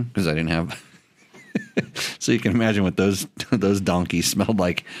or something, because I didn't have. So you can imagine what those donkeys smelled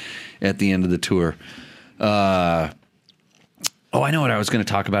like at the end of the tour. I know what I was going to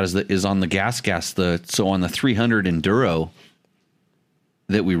talk about is on the gas. So on the 300 Enduro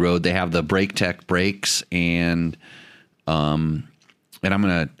that we rode, they have the Brake Tech brakes and I'm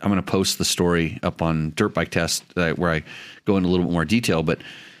gonna post the story up on Dirt Bike Test where I go into a little bit more detail, but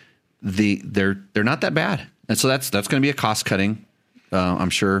they're not that bad, and so that's going to be a cost cutting,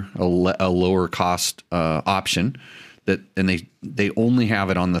 I'm sure a lower cost option and they only have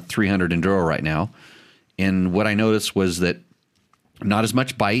it on the 300 Enduro right now, and what I noticed was that not as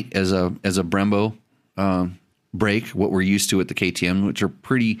much bite as a Brembo brake, what we're used to at the KTM, which are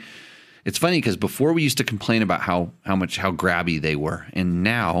pretty. It's funny because before we used to complain about how grabby they were, and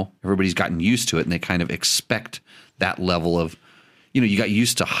now everybody's gotten used to it, and they kind of expect that level of, you got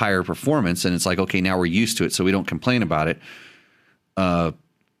used to higher performance, and it's like, okay, now we're used to it, so we don't complain about it.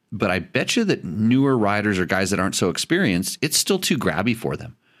 But I bet you that newer riders or guys that aren't so experienced, it's still too grabby for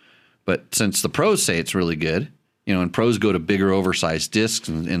them. But since the pros say it's really good, and pros go to bigger oversized discs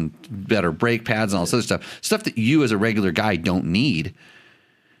and better brake pads and all this other stuff that you as a regular guy don't need.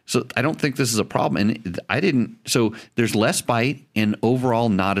 So I don't think this is a problem. And so there's less bite and overall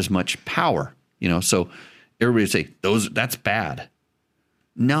not as much power, so everybody would say that's bad.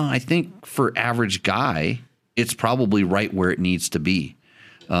 No, I think for average guy, it's probably right where it needs to be.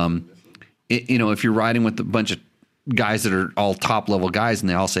 If you're riding with a bunch of guys that are all top level guys and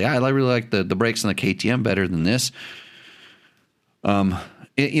they all say, I really like the brakes on the KTM better than this.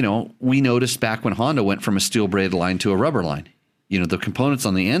 We noticed back when Honda went from a steel braided line to a rubber line, the components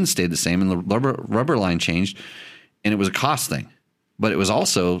on the end stayed the same and the rubber line changed, and it was a cost thing. But it was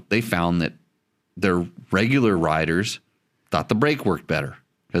also, they found that their regular riders thought the brake worked better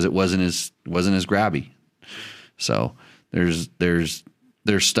because it wasn't as grabby. So there's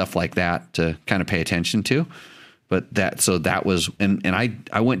stuff like that to kind of pay attention to. But that was, and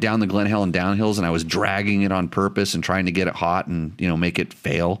I went down the Glen Helen downhills and I was dragging it on purpose and trying to get it hot and, make it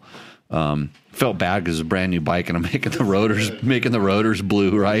fail. Felt bad because it's a brand new bike and I'm making the rotors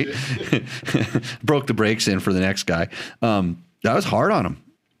blue, right? Broke the brakes in for the next guy. That was hard on them.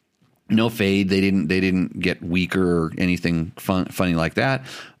 No fade. They didn't get weaker or anything funny like that.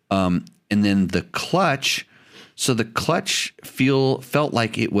 And then the clutch. So the clutch felt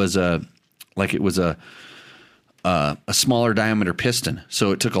like it was a smaller diameter piston.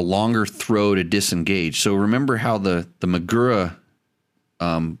 So it took a longer throw to disengage. So remember how the Magura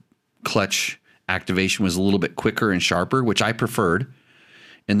clutch activation was a little bit quicker and sharper, which I preferred.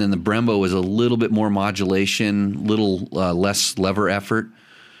 And then the Brembo was a little bit more modulation, little less lever effort.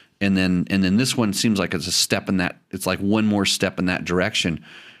 And then this one seems like it's a step in that. It's like one more step in that direction,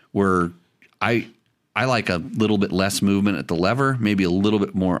 where I like a little bit less movement at the lever, maybe a little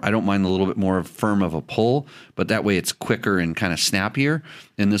bit more. I don't mind a little bit more firm of a pull, but that way it's quicker and kind of snappier.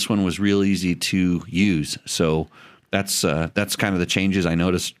 And this one was real easy to use. So that's kind of the changes I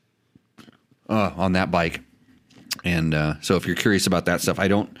noticed on that bike. And so if you're curious about that stuff, I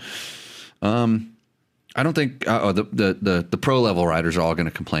don't think the pro level riders are all going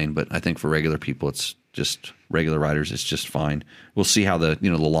to complain, but I think for regular people, it's just regular riders, it's just fine. We'll see how the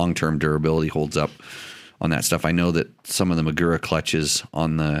long term durability holds up on that stuff. I know that some of the Magura clutches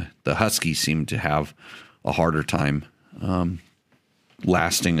on the Husky seem to have a harder time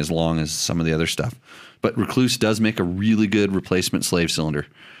lasting as long as some of the other stuff. But Recluse does make a really good replacement slave cylinder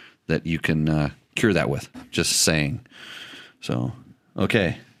that you can cure that with. Just saying. So,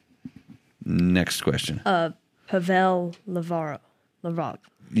 okay. Next question. Pavel Lavrov.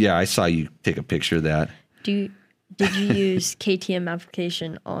 Yeah, I saw you take a picture of that. Did you use KTM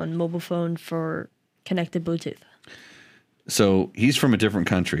application on mobile phone for connected Bluetooth? So he's from a different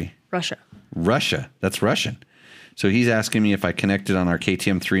country. Russia. That's Russian. So he's asking me if I connected on our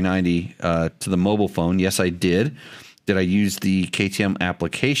KTM 390 to the mobile phone. Yes, I did. Did I use the KTM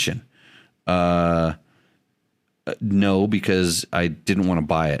application? No, because I didn't want to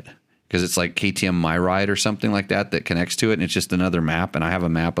buy it. Because it's like KTM My Ride or something like that connects to it, and it's just another map. And I have a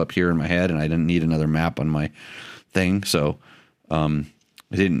map up here in my head, and I didn't need another map on my thing. So I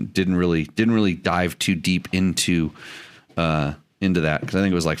didn't really dive too deep into that, because I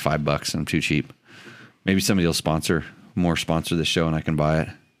think it was like $5 and I'm too cheap. Maybe somebody will sponsor this show and I can buy it.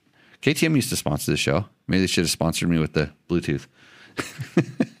 KTM used to sponsor the show. Maybe they should have sponsored me with the Bluetooth.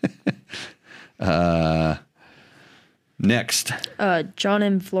 Next. John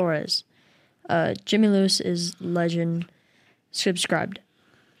M. Flores. Jimmy Lewis is legend. Subscribed.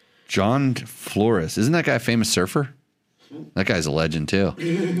 John Flores. Isn't that guy a famous surfer? That guy's a legend too.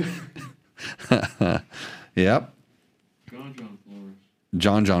 Yep. John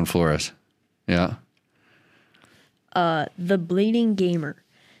Flores. John Flores. Yeah. The Bleeding Gamer.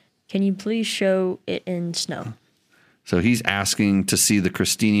 Can you please show it in snow? So he's asking to see the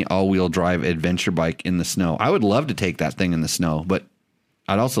Christini all-wheel drive adventure bike in the snow. I would love to take that thing in the snow, but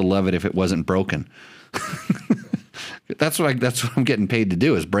I'd also love it if it wasn't broken. That's what I'm getting paid to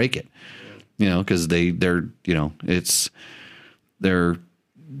do, is break it. Because they're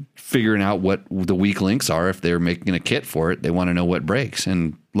figuring out what the weak links are. If they're making a kit for it, they want to know what breaks.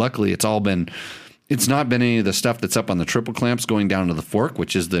 And luckily, it's not been any of the stuff that's up on the triple clamps going down to the fork,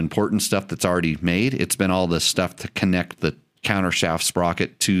 which is the important stuff that's already made. It's been all the stuff to connect the countershaft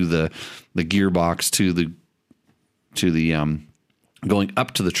sprocket to the gearbox to the going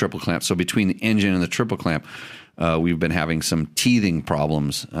up to the triple clamp. So between the engine and the triple clamp, we've been having some teething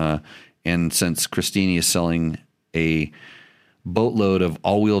problems. And since Christini is selling a boatload of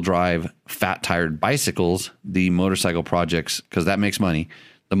all-wheel drive fat-tired bicycles, the motorcycle projects, because that makes money,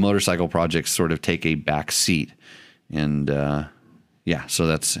 the motorcycle projects sort of take a back seat. And so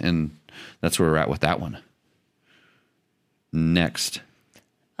that's where we're at with that one. Next.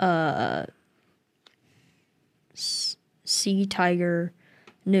 Sea Tiger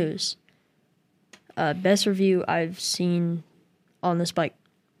News. Best review I've seen on this bike.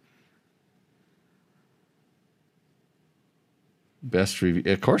 Best review,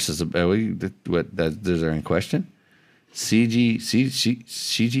 of course, is is there any question?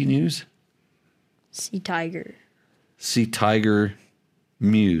 CG News? Sea Tiger. Sea Tiger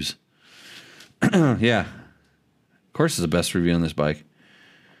Muse. Yeah. Of course, is the best review on this bike.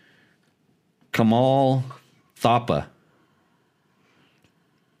 Kamal Thapa.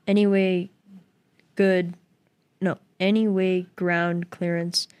 Anyway, ground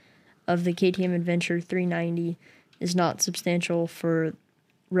clearance of the KTM Adventure 390 is not substantial for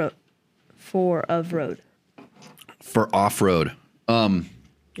road. For off-road.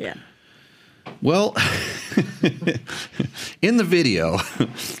 Yeah. Well, in the video,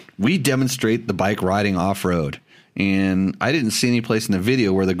 we demonstrate the bike riding off-road. And I didn't see any place in the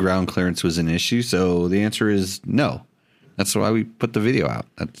video where the ground clearance was an issue. So the answer is no. That's why we put the video out.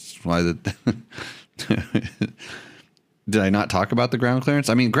 That's why Did I not talk about the ground clearance?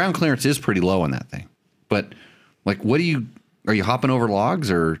 I mean, ground clearance is pretty low on that thing. But like, are you hopping over logs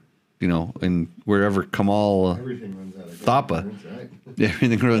or, in wherever Kamal Everything runs out of Thapa. gas, right?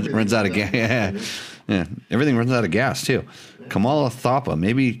 Everything runs out of gas. Yeah. Everything runs out of gas too. Kamala Thapa.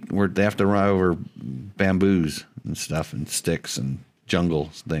 Maybe they have to ride over bamboos and stuff and sticks and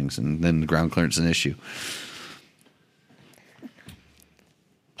jungle things, and then the ground clearance is an issue.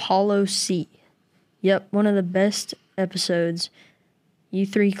 Paulo C. Yep, one of the best episodes. You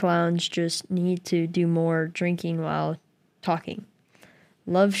three clowns just need to do more drinking while talking.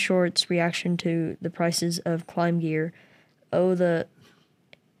 Love Short's reaction to the prices of climb gear.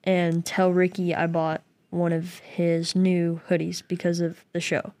 And tell Ricky I bought one of his new hoodies because of the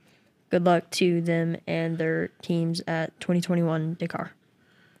show. Good luck to them and their teams at 2021 Dakar.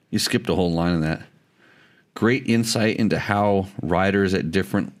 You skipped a whole line of that. Great insight into how riders at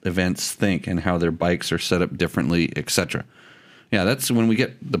different events think and how their bikes are set up differently, etc. Yeah, that's when we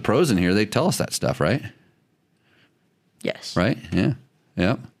get the pros in here. They tell us that stuff, right? Yes. Right? Yeah.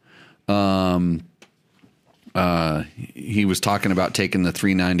 Yep. He was talking about taking the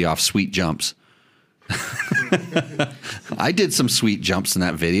 390 off sweet jumps. I did some sweet jumps in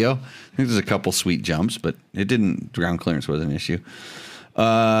that video. I think there's a couple sweet jumps, but ground clearance was an issue.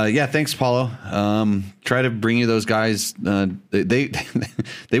 Yeah, thanks, Paulo. Try to bring you those guys.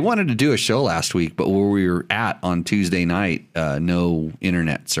 They wanted to do a show last week, but where we were at on Tuesday night, no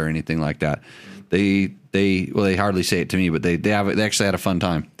internets or anything like that. They hardly say it to me, but they actually had a fun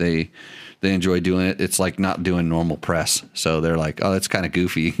time. They enjoy doing it. It's like not doing normal press. So they're like, oh, that's kind of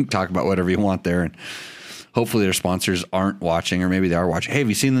goofy. You can talk about whatever you want there. And hopefully their sponsors aren't watching, or maybe they are watching. Hey, have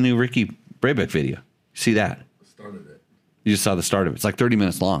you seen the new Ricky Brabeck video? See that? Started it. You just saw the start of it. It's like 30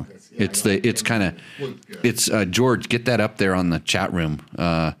 minutes long. Yeah, It's George, get that up there on the chat room.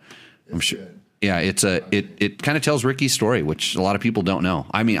 I'm sure. Good. Yeah, it kind of tells Ricky's story, which a lot of people don't know.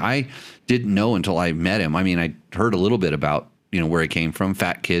 I mean, I didn't know until I met him. I mean, I heard a little bit about, where he came from,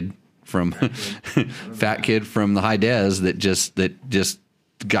 fat kid from the high des that just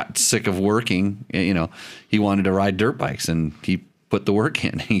got sick of working. He wanted to ride dirt bikes and he put the work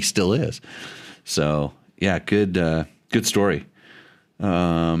in. He still is. So, yeah, good story.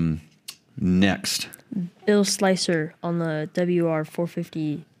 Next. Bill Slicer on the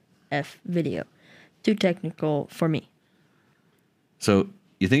WR450F video. Too technical for me. So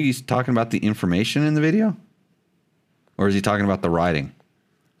you think he's talking about the information in the video? Or is he talking about the riding?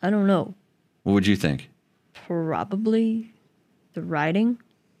 I don't know. What would you think? Probably the riding.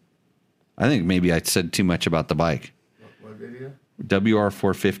 I think maybe I said too much about the bike. What video?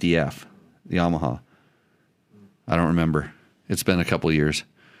 WR450F, the Yamaha. I don't remember. It's been a couple of years.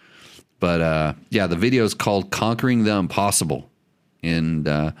 But, yeah, the video is called Conquering the Impossible.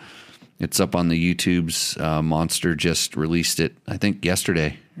 And it's up on the YouTube's. Monster just released it, I think,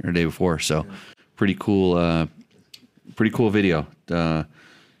 yesterday or the day before. So pretty cool video.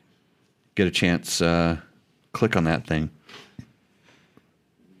 Get a chance, click on that thing.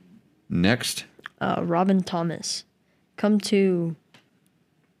 Next. Robin Thomas. Come to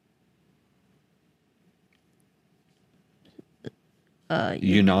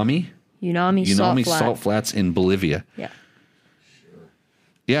Unami Salt Flat. Salt Flats in Bolivia. Yeah.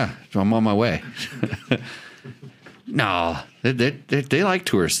 Yeah, I'm on my way. No, they like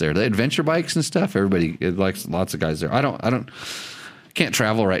tourists there. They adventure bikes and stuff. Everybody likes, lots of guys there. I can't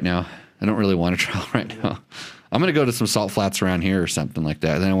travel right now. I don't really want to travel right now. I'm going to go to some salt flats around here or something like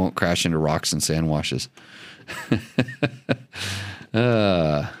that. Then I won't crash into rocks and sand washes.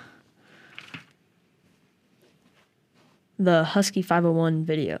 The Husky 501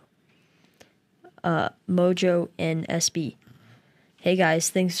 video. Mojo and SB. Hey guys,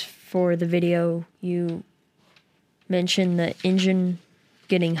 thanks for the video. You mentioned the engine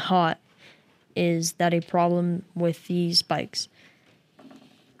getting hot. Is that a problem with these bikes?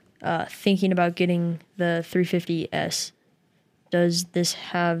 thinking about getting the 350S. Does this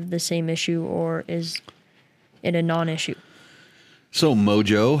have the same issue, or is it a non-issue? So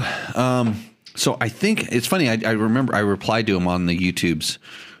Mojo, so I think it's funny. I remember I replied to him on the YouTubes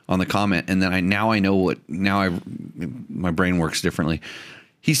on the comment, and then I know my brain works differently.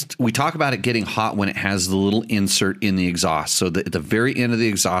 We talk about it getting hot when it has the little insert in the exhaust. So at the very end of the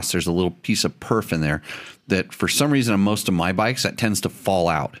exhaust, there's a little piece of perf in there that for some reason on most of my bikes that tends to fall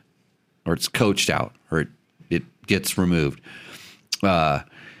out, or it's coached out, or it gets removed. But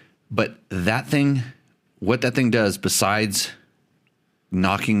that thing, what that thing does besides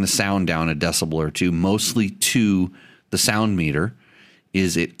knocking the sound down a decibel or two, mostly to the sound meter,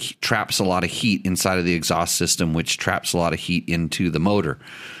 is it traps a lot of heat inside of the exhaust system, which traps a lot of heat into the motor.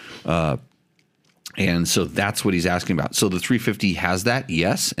 And so that's what he's asking about. So the 350 has that?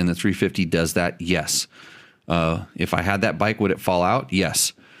 Yes. And the 350 does that? Yes. If I had that bike, would it fall out?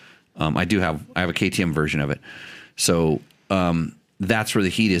 Yes. I have a KTM version of it. So, that's where the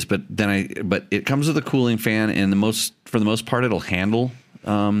heat is, but it comes with a cooling fan, and for the most part, it'll handle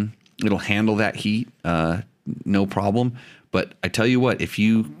that heat, no problem. But I tell you what, if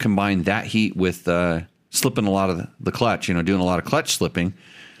you combine that heat with slipping a lot of the clutch, doing a lot of clutch slipping,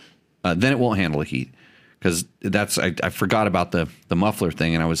 then it won't handle the heat. Because I forgot about the muffler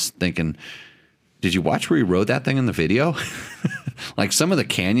thing, and I was thinking, did you watch where he rode that thing in the video? Like some of the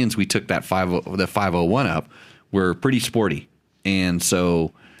canyons we took the 501 up were pretty sporty. And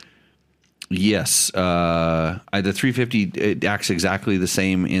so, yes, the 350, it acts exactly the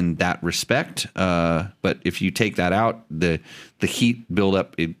same in that respect. But if you take that out, the heat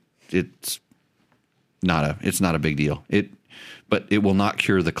buildup, it's not a big deal. But it will not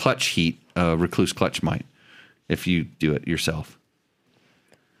cure the clutch heat. Recluse clutch might if you do it yourself.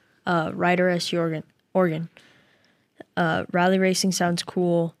 Ryder S. Oregon. Rally racing sounds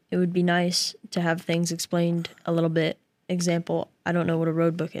cool. It would be nice to have things explained a little bit. Example, I don't know what a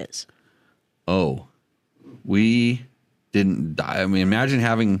road book is. Oh, we didn't. I mean, imagine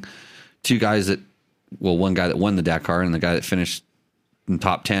having two guys one guy that won the Dakar and the guy that finished in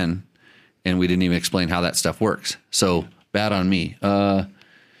top 10, and we didn't even explain how that stuff works. So bad on me. You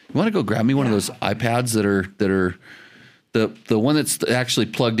want to go grab me one of those iPads that are the one that's actually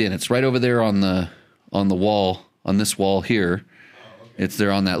plugged in. It's right over there on the wall, on this wall here. It's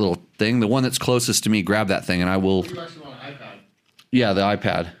there on that little thing. The one that's closest to me, grab that thing, and I will. You actually want an iPad? Yeah, the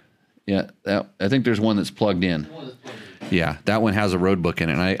iPad. Yeah, I think there's one that's plugged in. Yeah, that one has a road book in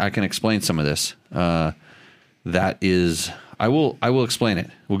it, and I can explain some of this. That is, I will explain it.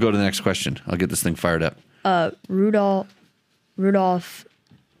 We'll go to the next question. I'll get this thing fired up. Rudolph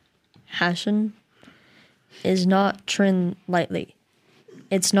Hassan is not trend lightly.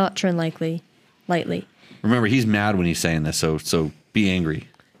 It's not trend lightly. Remember, he's mad when he's saying this, so be angry.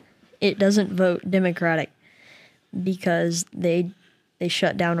 It doesn't vote Democratic because they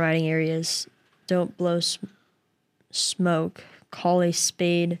shut down riding areas, don't blow smoke, call a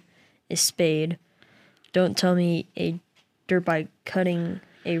spade a spade. Don't tell me a dirt bike cutting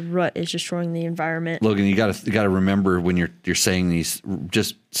a rut is destroying the environment. Logan, you got to remember when you're saying these,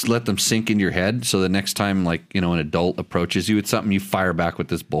 just let them sink into your head. So the next time, an adult approaches you with something, you fire back with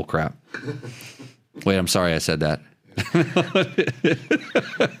this bull crap. Wait, I'm sorry I said that.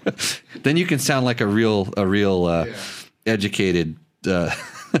 Then you can sound like a real educated. Go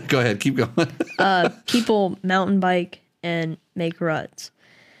ahead, keep going. People mountain bike and make ruts.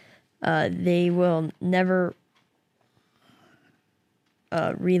 They will never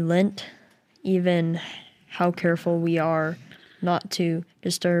relent, even how careful we are not to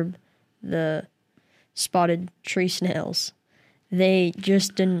disturb the spotted tree snails. They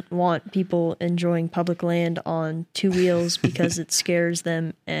just didn't want people enjoying public land on two wheels because it scares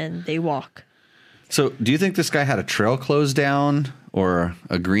them and they walk. So do you think this guy had a trail closed down, or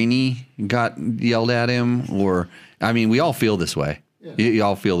a greenie got yelled at him? Or, I mean, we all feel this way. Yeah. You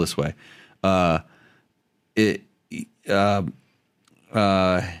all feel this way. I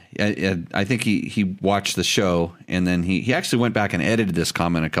think he watched the show, and then he actually went back and edited this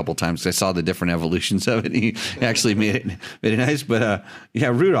comment a couple times. I saw the different evolutions of it. He actually made it nice. But yeah,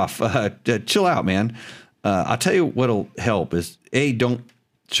 Rudolph, chill out, man. I'll tell you what'll help is don't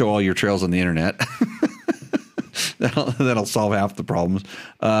show all your trails on the internet. That'll solve half the problems.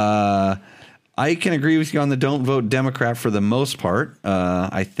 I can agree with you on the don't vote Democrat for the most part.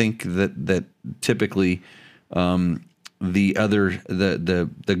 I think that typically the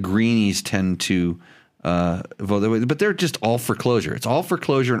greenies tend to vote that way, but they're just all for closure. It's all for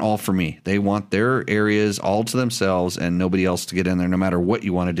closure and all for me. They want their areas all to themselves and nobody else to get in there, no matter what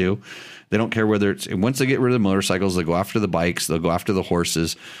you want to do. They don't care whether it's, once they get rid of the motorcycles, they go after the bikes, they'll go after the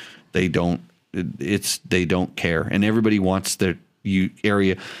horses. They don't care, and everybody wants their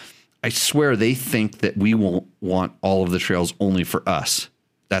area. I swear they think that we won't want all of the trails only for us.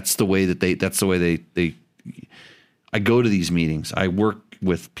 That's the way they I go to these meetings. I work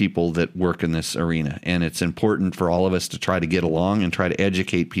with people that work in this arena, and it's important for all of us to try to get along and try to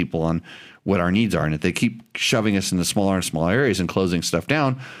educate people on what our needs are. And if they keep shoving us into smaller and smaller areas and closing stuff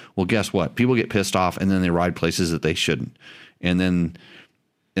down, well, guess what? People get pissed off, and then they ride places that they shouldn't. And then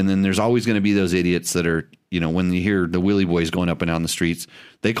there's always going to be those idiots that are, when you hear the wheelie boys going up and down the streets,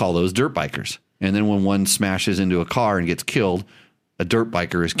 they call those dirt bikers. And then when one smashes into a car and gets killed, a dirt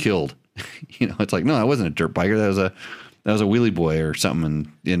biker is killed. It's like, no, that wasn't a dirt biker. That was a wheelie boy or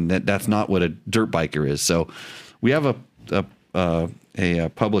something. And that's not what a dirt biker is. So we have a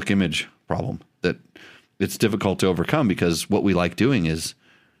public image problem that it's difficult to overcome, because what we like doing is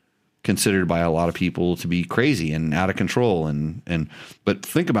considered by a lot of people to be crazy and out of control. But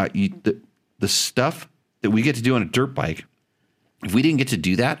think about the stuff that we get to do on a dirt bike. If we didn't get to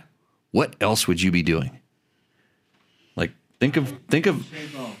do that, what else would you be doing? Like, think of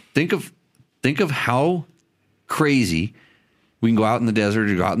how crazy we can go out in the desert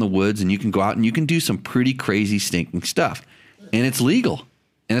or go out in the woods, and you can go out and you can do some pretty crazy stinking stuff, and it's legal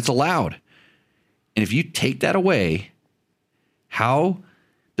and it's allowed. And if you take that away, how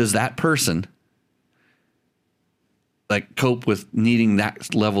does that person like cope with needing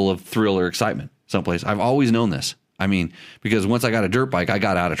that level of thrill or excitement someplace? I've always known this. I mean, because once I got a dirt bike, I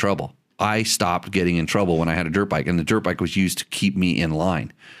got out of trouble. I stopped getting in trouble when I had a dirt bike, and the dirt bike was used to keep me in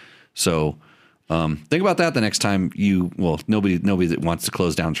line. So think about that the next time nobody that wants to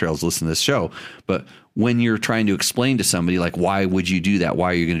close down trails listen to this show. But when you're trying to explain to somebody, like, why would you do that?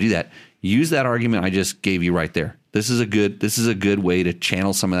 Why are you going to do that? Use that argument I just gave you right there. This is a good way to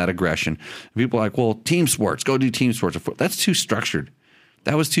channel some of that aggression. People are like, well, team sports, go do team sports. That's too structured.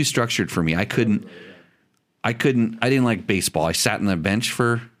 That was too structured for me. I didn't like baseball. I sat on the bench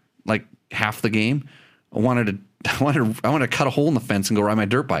for like half the game. I wanted to cut a hole in the fence and go ride my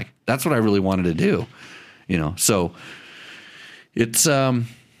dirt bike. That's what I really wanted to do. So it's, Rudolph,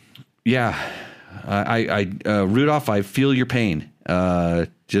 I feel your pain.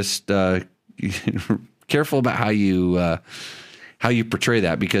 Just careful about how you portray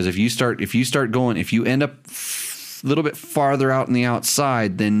that, because if you end up a little bit farther out in the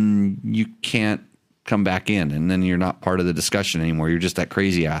outside, then you can't come back in, and then you're not part of the discussion anymore. You're just that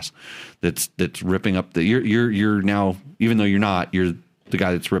crazy ass that's ripping up you're now, even though you're the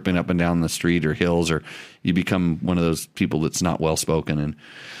guy that's ripping up and down the street or hills, or you become one of those people that's not well spoken and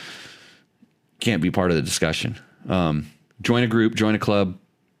can't be part of the discussion. Join a group, join a club,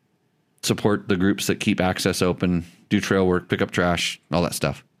 support the groups that keep access open, do trail work, pick up trash, all that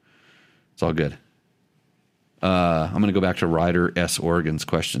stuff. It's all good. I'm going to go back to Ryder S. Oregon's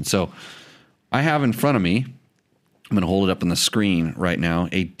question. So I have in front of me, I'm going to hold it up on the screen right now,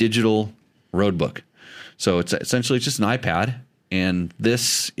 a digital road book. So it's essentially just an iPad, and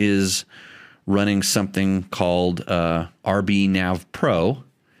this is running something called RB Nav Pro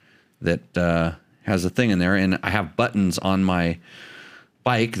that has a thing in there, and I have buttons on my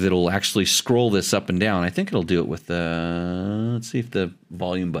bike that'll actually scroll this up and down. I think it'll do it with let's see if the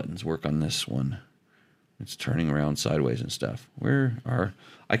volume buttons work on this one. It's turning around sideways and stuff.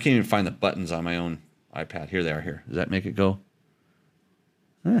 I can't even find the buttons on my own iPad. Here they are here. Does that make it go?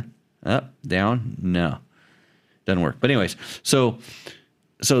 Up, down? No. Doesn't work. But anyways, so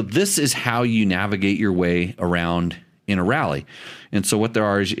this is how you navigate your way around in a rally. And so what there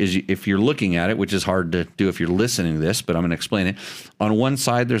are is if you're looking at it, which is hard to do if you're listening to this, but I'm going to explain it. On one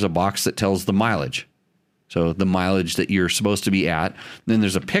side, there's a box that tells the mileage. So the mileage that you're supposed to be at. Then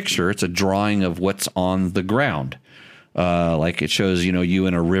there's a picture. It's a drawing of what's on the ground. Like it shows, you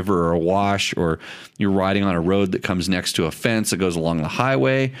in a river or a wash, or you're riding on a road that comes next to a fence that goes along the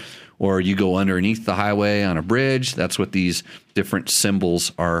highway, or you go underneath the highway on a bridge. That's what these different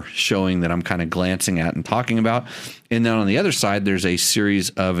symbols are showing that I'm kind of glancing at and talking about. And then on the other side, there's a series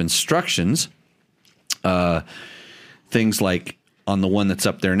of instructions, things like on the one that's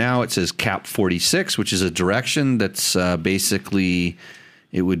up there now, it says Cap 46, which is a direction that's basically,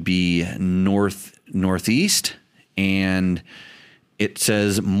 it would be northeast. And it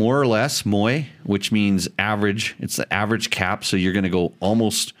says more or less MOI, which means average. It's the average cap. So you're going to go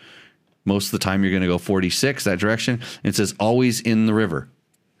most of the time you're going to go 46 that direction. It says always in the river.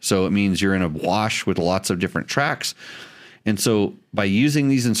 So it means you're in a wash with lots of different tracks. And so by using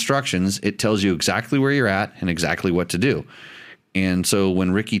these instructions, it tells you exactly where you're at and exactly what to do. And so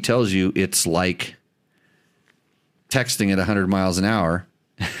when Ricky tells you it's like texting at 100 miles an hour,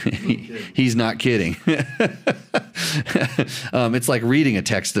 He's not kidding. It's like reading a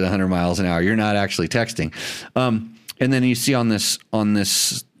text at 100 miles an hour. You're not actually texting. And then you see on this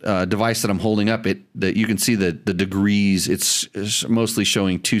device that I'm holding up, that you can see the degrees. It's mostly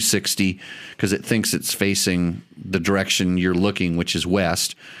showing 260 because it thinks it's facing the direction you're looking, which is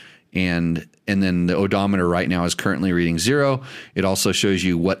west. And then the odometer right now is currently reading 0. It also shows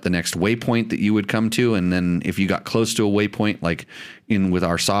you what the next waypoint that you would come to, and then if you got close to a waypoint, like with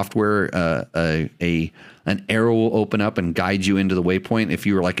our software, an arrow will open up and guide you into the waypoint. If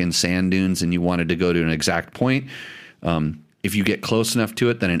you were like in sand dunes and you wanted to go to an exact point, if you get close enough to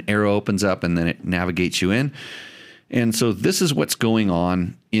it, then an arrow opens up and then it navigates you in. And so this is what's going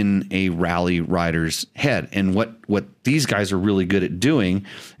on in a rally rider's head. And what these guys are really good at doing,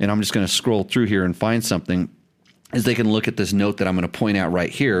 and I'm just going to scroll through here and find something, is they can look at this note that I'm going to point out right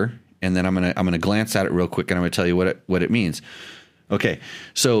here, and then I'm going to glance at it real quick, and I'm going to tell you what it means. Okay,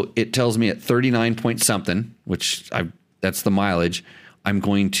 so it tells me at 39 point something, which that's the mileage, I'm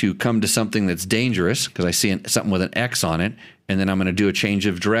going to come to something that's dangerous because I see something with an X on it, and then I'm going to do a change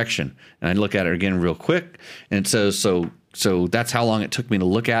of direction. And I look at it again real quick, and it says, so that's how long it took me to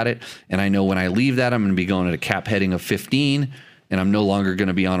look at it. And I know when I leave that, I'm going to be going at a cap heading of 15, and I'm no longer going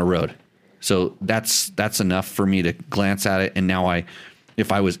to be on a road. So that's enough for me to glance at it. And now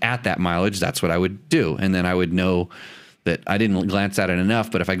if I was at that mileage, that's what I would do. And then I would know that I didn't glance at it enough,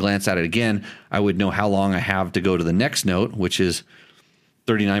 but if I glance at it again, I would know how long I have to go to the next note, which is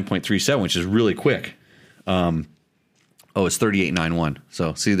 39.37, which is really quick. It's 38.91.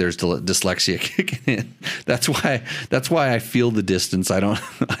 So see, there's dyslexia kicking in. That's why I feel the distance. I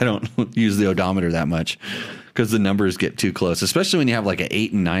don't use the odometer that much because the numbers get too close, especially when you have like an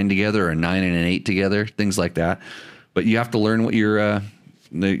 8 and 9 together or a 9 and an 8 together, things like that. But you have to learn what your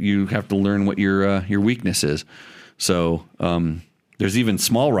weakness is. So there's even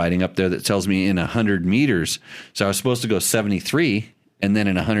small writing up there that tells me in 100 meters. So I was supposed to go 73. And then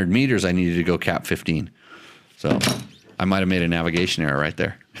in 100 meters, I needed to go cap 15. So I might have made a navigation error right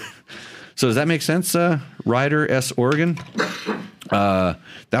there. So does that make sense, Rider S. Oregon?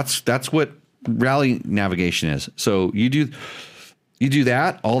 That's what rally navigation is. So you do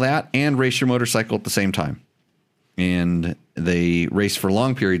that, all that, and race your motorcycle at the same time. And they race for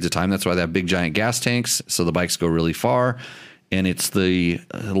long periods of time. That's why they have big, giant gas tanks, so the bikes go really far. And it's the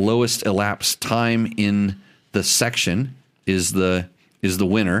lowest elapsed time in the section is the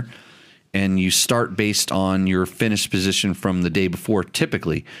winner, and you start based on your finish position from the day before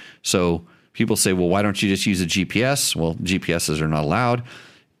typically. So people say, well, why don't you just use a GPS? Well, GPSs are not allowed.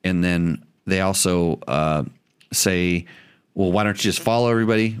 And then they also say, well, why don't you just follow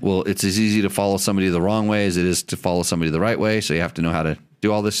everybody? Well, it's as easy to follow somebody the wrong way as it is to follow somebody the right way. So you have to know how to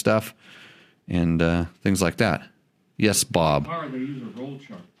do all this stuff and things like that. Yes, Bob. Or they use a roll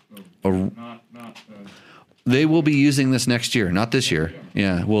chart. Not They will be using this next year, not this year.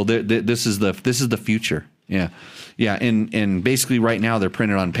 Yeah. Well, this is the future. Yeah. Yeah. And basically right now they're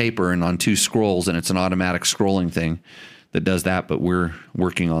printed on paper and on 2 scrolls, and it's an automatic scrolling thing that does that. But we're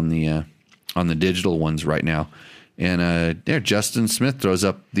working on the digital ones right now. And Justin Smith throws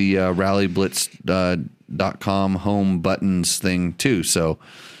up the rallyblitz.com home buttons thing too. So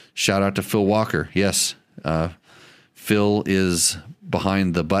shout out to Phil Walker. Yes. Phil is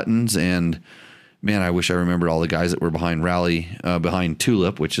behind the buttons, and man, I wish I remembered all the guys that were behind behind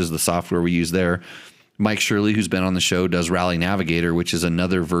Tulip, which is the software we use there. Mike Shirley, who's been on the show, does Rally Navigator, which is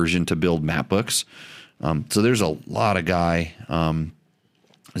another version to build map books. So there's a lot of guys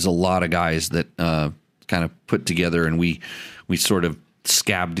that kind of put together, and we sort of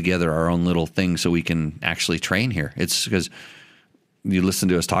scab together our own little thing so we can actually train here. It's because you listen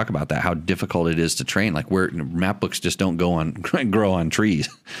to us talk about that, how difficult it is to train. Like map books just don't grow on trees.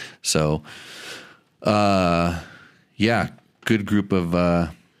 So. Good group of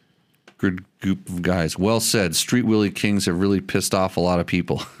guys. Well said. Street Willie Kings have really pissed off a lot of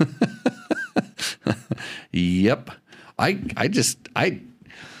people. Yep. I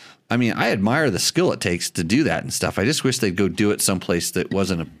admire the skill it takes to do that and stuff. I just wish they'd go do it someplace that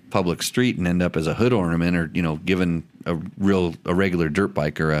wasn't a public street and end up as a hood ornament, or given a regular dirt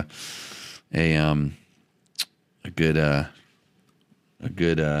bike or a good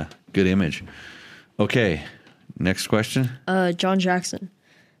image. Okay, next question. John Jackson,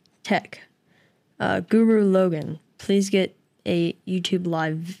 Tech. Guru Logan, please get a YouTube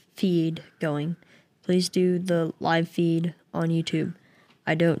live feed going. Please do the live feed on YouTube.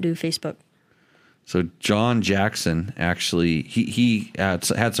 I don't do Facebook. So John Jackson, actually, he had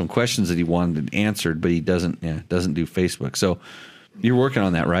some questions that he wanted answered, but he doesn't do Facebook. So you're working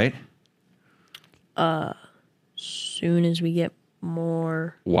on that, right? Soon as we get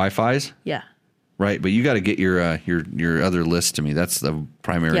more. Wi-Fi's, Yeah. right? But you got to get your other list to me. That's the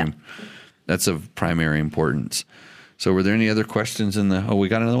primary. Yeah. That's of primary importance. So, were there any other questions in the? Oh, we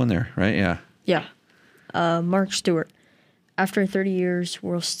got another one there, right? Yeah. Yeah. Mark Stewart. After 30 years,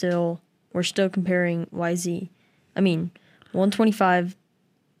 we're still comparing YZ. I mean, 125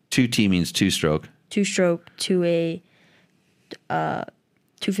 2T means two-stroke. two-stroke to a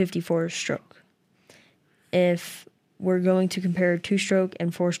 254 stroke. If we're going to compare two-stroke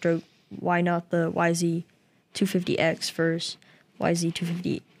and four-stroke, why not the YZ 250X versus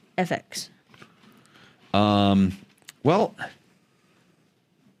YZ 250FX? Well,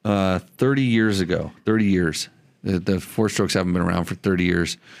 30 years ago, 30 years. The four-strokes haven't been around for 30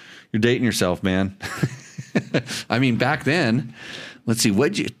 years. You're dating yourself, man. I mean, back then, let's see,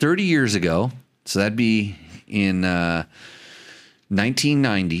 30 years ago, so that'd be in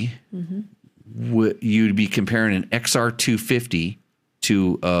 1990, you'd be comparing an XR250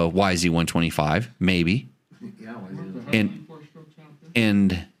 to a YZ125, maybe. Yeah,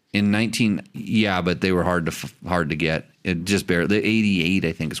 And in 19, yeah, but they were hard to get. It just barely. The 88,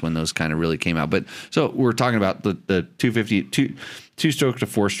 I think, is when those kind of really came out. But so we're talking about the 250 two-stroke to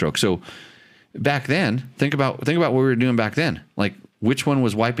four-stroke. So back then, think about what we were doing back then. Like, which one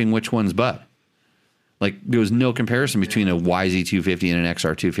was wiping which one's butt? Like, there was no comparison between a YZ250 and an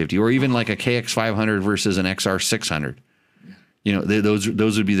XR250, or even like a KX500 versus an XR600. You know,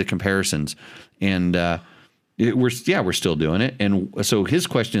 those would be the comparisons. And we're still doing it. And so his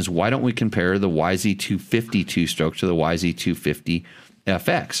question is, why don't we compare the YZ250 two-stroke to the YZ250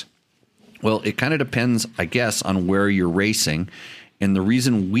 FX? Well, it kind of depends, I guess, on where you're racing. And the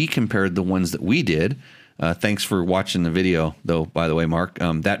reason we compared the ones that we did, thanks for watching the video, though, by the way, Mark,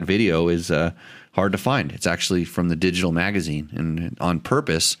 that video is hard to find. It's actually from the digital magazine, and on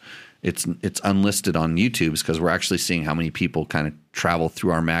purpose, it's unlisted on YouTube because we're actually seeing how many people kind of travel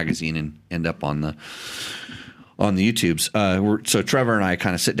through our magazine and end up on the YouTubes. So Trevor and I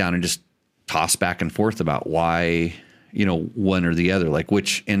kind of sit down and just toss back and forth about why, one or the other, like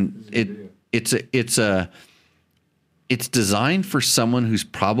which, and it's designed for someone who's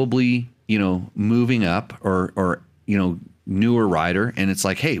probably, moving up or newer rider. And it's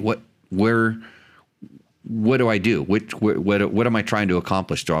like, hey, what do I do? What am I trying to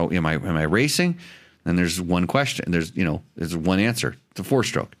accomplish? Am I racing? And there's one question. There's one answer. It's a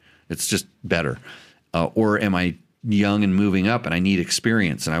four-stroke. It's just better. Or am I young and moving up and I need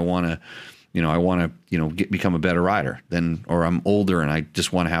experience and I want to become a better rider or I'm older and I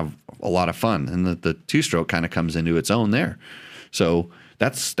just want to have a lot of fun. And the two-stroke kind of comes into its own there. So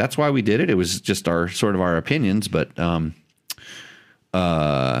that's why we did it. It was just our opinions, but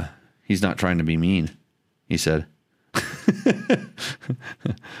he's not trying to be mean. He said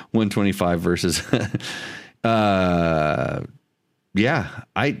 125 versus yeah,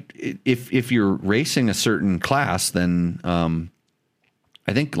 if you're racing a certain class, then I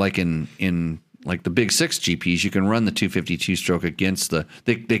think like in like the big six GPs, you can run the 252 stroke against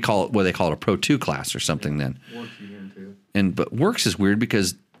they call it a Pro 2 class or something. Then but Works is weird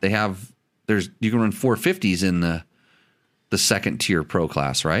because you can run 450s in the second tier pro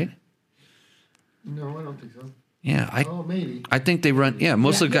class, right? No, I don't think so. Yeah, maybe. I think they run. Yeah,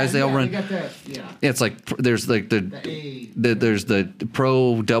 most of the guys they all run. They got that, yeah. It's like there's like there's the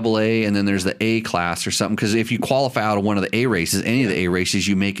Pro AA and then there's the A class or something. Because if you qualify out of one of the A races, any of the A races,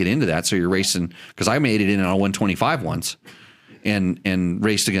 you make it into that. So you're racing. Because I made it in on a 125 once, and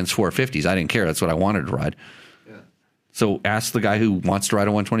raced against 450s. I didn't care. That's what I wanted to ride. So ask the guy who wants to ride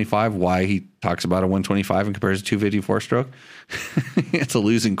a 125 why he talks about a 125 and compares a 254 stroke. It's a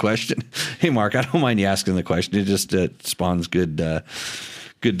losing question. Hey, Mark, I don't mind you asking the question. It just spawns good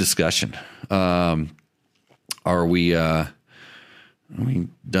discussion. Are we done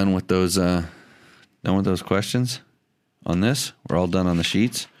with those questions on this? We're all done on the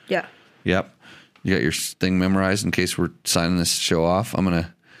sheets? Yeah. Yep. You got your thing memorized in case we're signing this show off? I'm going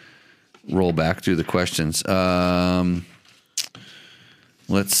to roll back through the questions.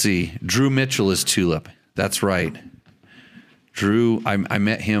 Let's see. Drew Mitchell is Tulip. That's right. Drew, I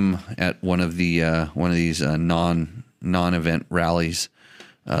met him at one of these non-event rallies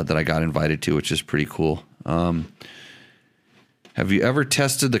that I got invited to, which is pretty cool. Have you ever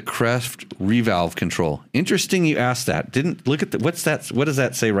tested the Kreft revalve control? Interesting you asked that. Didn't look at what's that? What does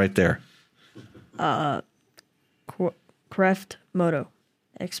that say right there? Kreft Moto.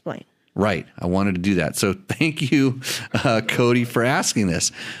 Explain. Right. I wanted to do that. So thank you, Cody, for asking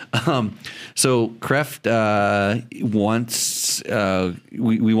this. So Kreft wants,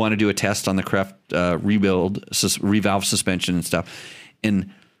 we want to do a test on the Kreft revalve suspension and stuff.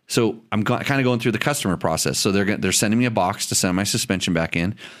 And So I'm kind of going through the customer process. So they're sending me a box to send my suspension back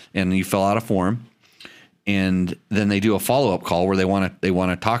in, and you fill out a form, and then they do a follow-up call where they want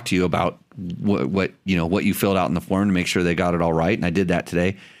to talk to you about what you filled out in the form to make sure they got it all right. And I did that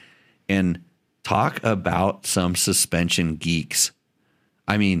today. And talk about some suspension geeks.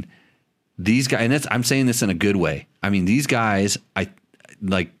 I mean, these guys, and I'm saying this in a good way. I mean, these guys,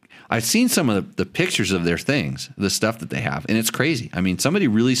 I've seen some of the pictures of their things, the stuff that they have, and it's crazy. I mean, somebody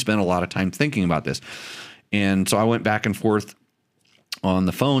really spent a lot of time thinking about this. And so I went back and forth on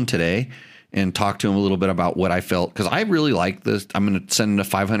the phone today and talked to him a little bit about what I felt, because I really like this. I'm going to send a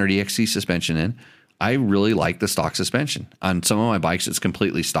 500 EXC suspension in. I really like the stock suspension. On some of my bikes, it's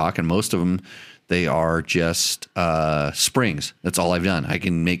completely stock, and most of them, they are just springs. That's all I've done. I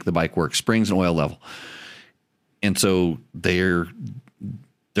can make the bike work, springs and oil level. And so they're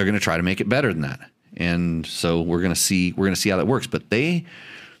going to try to make it better than that. And so we're going to see how that works. But they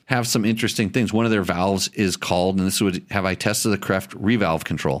have some interesting things. One of their valves is called, and this would have I tested the Kreft revalve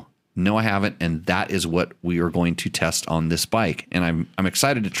control. No, I haven't, and that is what we are going to test on this bike. And I'm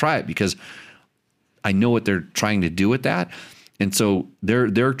excited to try it because I know what they're trying to do with that. And so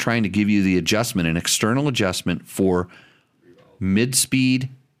they're trying to give you the adjustment, an external adjustment for mid-speed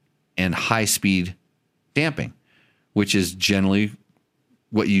and high-speed damping, which is generally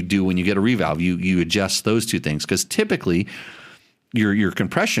what you do when you get a revalve. You adjust those two things, because typically your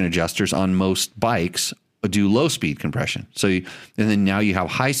compression adjusters on most bikes do low-speed compression. And then now you have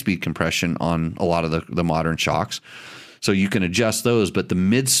high-speed compression on a lot of the modern shocks. So you can adjust those, but the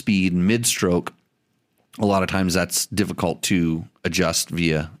mid-speed, mid-stroke, a lot of times that's difficult to adjust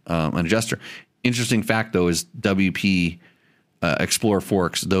via an adjuster. Interesting fact, though, is WP Explorer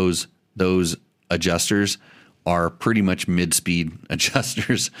forks, those adjusters are pretty much mid-speed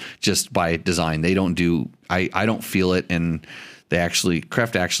adjusters just by design. They don't do – I don't feel it, and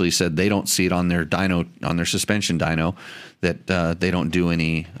Kreft actually said they don't see it on their dyno, on their suspension dyno, that they don't do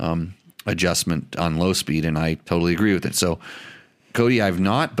any adjustment on low speed, and I totally agree with it. So – Cody, I've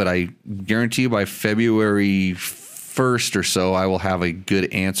not, but I guarantee you by February 1st or so, I will have a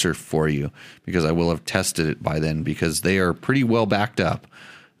good answer for you, because I will have tested it by then, because they are pretty well backed up.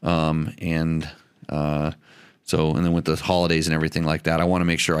 And then with the holidays and everything like that, I want to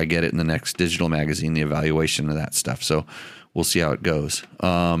make sure I get it in the next digital magazine, the evaluation of that stuff. So we'll see how it goes.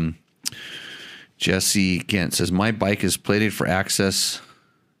 Jesse Kent says, my bike is plated for access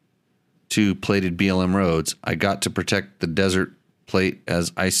to plated BLM roads. I got to protect the desert plate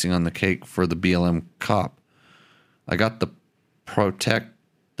as icing on the cake for the BLM cop. I got the protect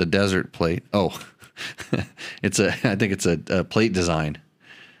the desert plate. Oh, I think it's a plate design,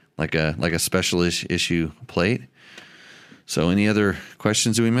 like a special issue plate. So any other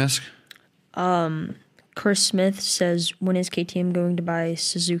questions that we missed? Chris Smith says, when is KTM going to buy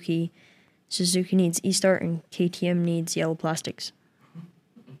Suzuki? Suzuki needs E-Start and KTM needs yellow plastics.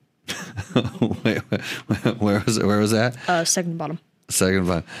 Wait, where was that? Second bottom. Second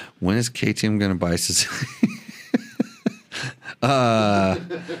bottom. When is KTM going to buy Suzuki? I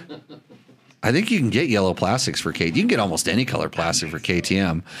think you can get yellow plastics for KTM. You can get almost any color plastic for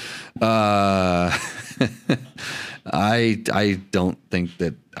KTM. I don't think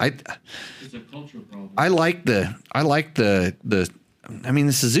that It's a cultural problem. I like the I mean,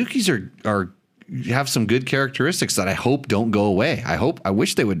 the Suzukis are have some good characteristics that I hope don't go away. I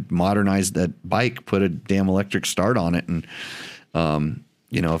wish they would modernize that bike, put a damn electric start on it, and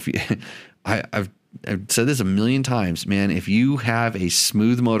if you, I've said this a million times, man. If you have a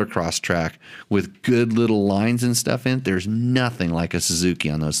smooth motocross track with good little lines and stuff in it, there's nothing like a Suzuki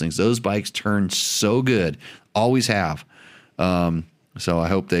on those things. Those bikes turn so good, always have. So I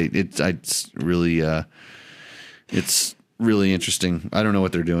hope it's really interesting. I don't know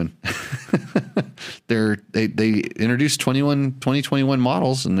what they're doing. They introduced 2021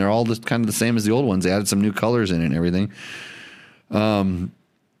 models, and they're all just kind of the same as the old ones. They added some new colors in it and everything.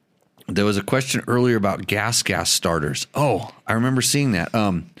 There was a question earlier about gas starters. Oh, I remember seeing that.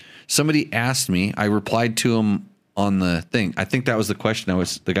 Somebody asked me. I replied to him on the thing. I think that was the question.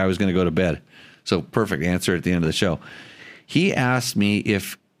 The guy was going to go to bed. So perfect answer at the end of the show. He asked me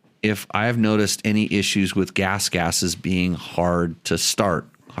if I have noticed any issues with gases being hard to start,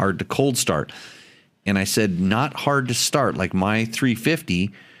 hard to cold start. And I said, not hard to start. Like my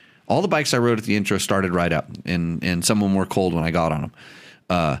 350, all the bikes I rode at the intro started right up, and some of them were cold when I got on them.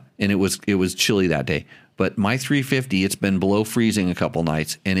 And it was chilly that day. But my 350, it's been below freezing a couple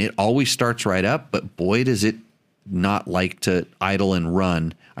nights, and it always starts right up. But boy, does it not like to idle and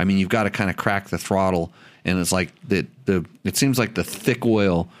run. I mean, you've got to kind of crack the throttle, and it's like it seems like the thick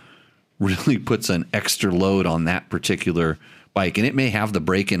oil really puts an extra load on that particular bike, and it may have the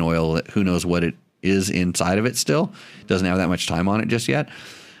break-in oil. That who knows what it is inside of it still. It doesn't have that much time on it just yet.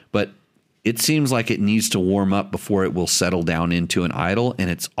 But it seems like it needs to warm up before it will settle down into an idle, and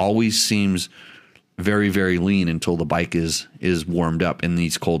it always seems very, very lean until the bike is warmed up in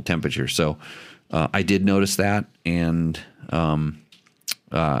these cold temperatures. So I did notice that, and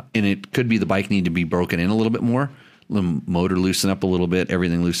it could be the bike need to be broken in a little bit more, the motor loosen up a little bit,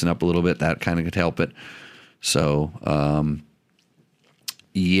 everything loosen up a little bit. That kind of could help it. So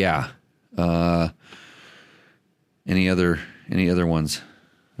yeah. Any other ones?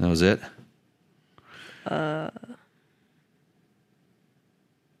 That was it.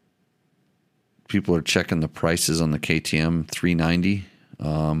 People are checking the prices on the KTM 390.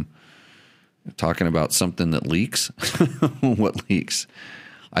 Talking about something that leaks. What leaks?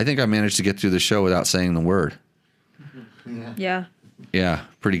 I think I managed to get through the show without saying the word. Yeah. Yeah,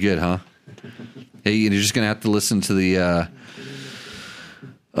 pretty good, huh? Hey, you're just gonna have to listen to the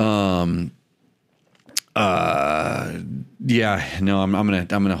I'm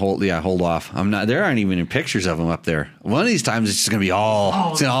gonna hold off. I'm not. There aren't even any pictures of them up there. One of these times it's just gonna be it's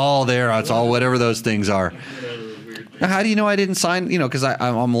all there. It's all whatever those things are. Now, how do you know I didn't sign? Because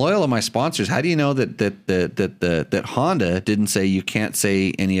I'm loyal to my sponsors. How do you know that Honda didn't say you can't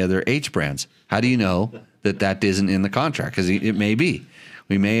say any other H brands? How do you know that isn't in the contract? Because it may be.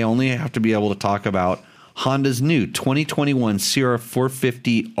 We may only have to be able to talk about Honda's new 2021 Sierra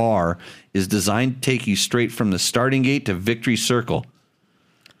 450R is designed to take you straight from the starting gate to victory circle.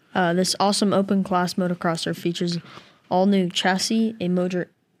 This awesome open class motocrosser features all new chassis, a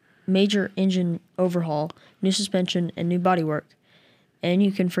major engine overhaul, new suspension, and new bodywork. And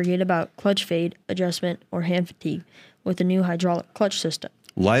you can forget about clutch fade, adjustment, or hand fatigue with the new hydraulic clutch system.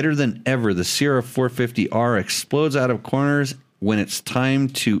 Lighter than ever, the Sierra 450R explodes out of corners when it's time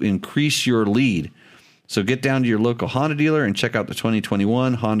to increase your lead. So get down to your local Honda dealer and check out the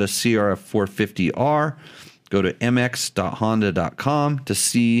 2021 Honda Sierra 450R. Go to mx.honda.com to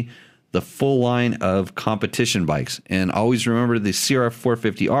see the full line of competition bikes. And always remember, the Sierra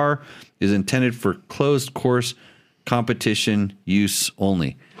 450R is intended for closed course competition use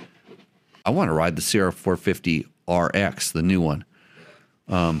only. I want to ride the Sierra 450RX, the new one.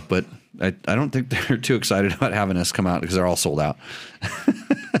 But I don't think they're too excited about having us come out because they're all sold out.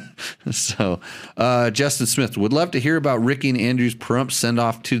 So, Justin Smith would love to hear about Ricky and Andrew's Pahrump send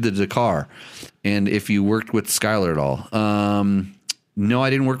off to the Dakar, and if you worked with Skylar at all. No, I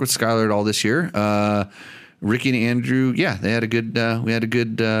didn't work with Skylar at all this year. Ricky and Andrew, yeah, they had a good. We had a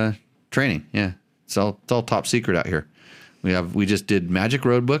good training. Yeah, it's all top secret out here. We just did Magic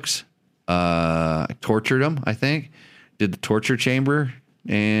Road books. I tortured them. I think did the torture chamber,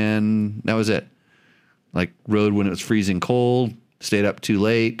 and that was it. Like rode when it was freezing cold. Stayed up too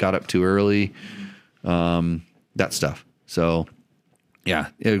late, got up too early, that stuff. So, yeah,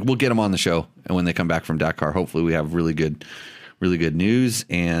 we'll get them on the show, and when they come back from Dakar, hopefully we have really good news.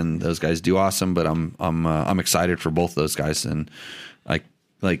 And those guys do awesome. But I'm excited for both those guys, and I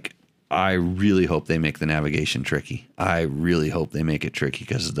really hope they make the navigation tricky. I really hope they make it tricky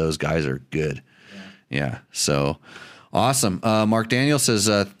because those guys are good. Yeah. So. Awesome. Mark Daniel says,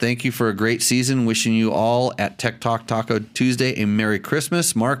 thank you for a great season. Wishing you all at Tech Talk Taco Tuesday a Merry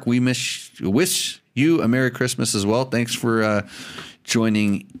Christmas. Mark, we wish you a Merry Christmas as well. Thanks for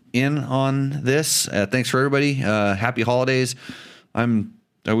joining in on this. Thanks for everybody. Happy holidays. Are we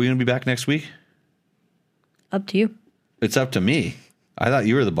going to be back next week? Up to you. It's up to me. I thought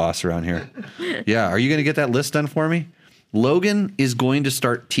you were the boss around here. Yeah. Are you going to get that list done for me? Logan is going to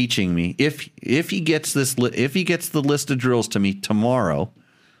start teaching me if he gets the list of drills to me tomorrow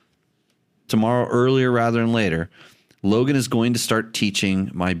earlier rather than later. Logan is going to start teaching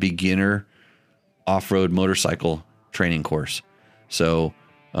my beginner off-road motorcycle training course. So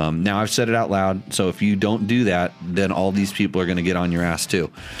now I've said it out loud. So if you don't do that, then all these people are going to get on your ass too.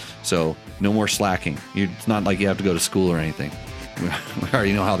 So no more slacking. It's not like you have to go to school or anything. We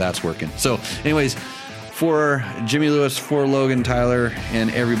already know how that's working. So anyways, for Jimmy Lewis, for Logan, Tyler,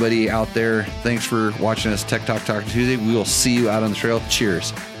 and everybody out there, thanks for watching us Tech Talk Taco Tuesday. We will see you out on the trail.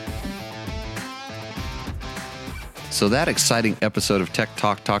 Cheers. So that exciting episode of Tech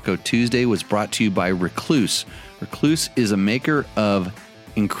Talk Taco Tuesday was brought to you by Recluse. Recluse is a maker of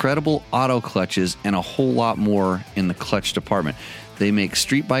incredible auto clutches and a whole lot more in the clutch department. They make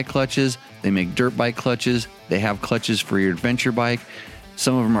street bike clutches. They make dirt bike clutches. They have clutches for your adventure bike.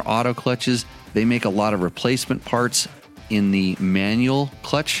 Some of them are auto clutches. They make a lot of replacement parts in the manual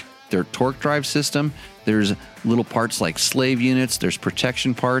clutch, their torque drive system. There's little parts like slave units. There's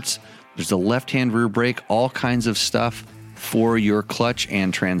protection parts. There's a left-hand rear brake, all kinds of stuff for your clutch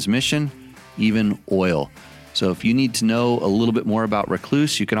and transmission, even oil. So if you need to know a little bit more about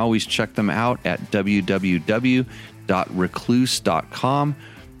Recluse, you can always check them out at www.recluse.com.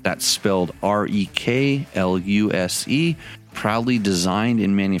 That's spelled REKLUSE, proudly designed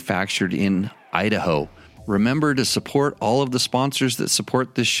and manufactured in Idaho. Remember to support all of the sponsors that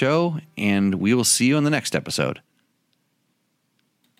support this show, and we will see you in the next episode.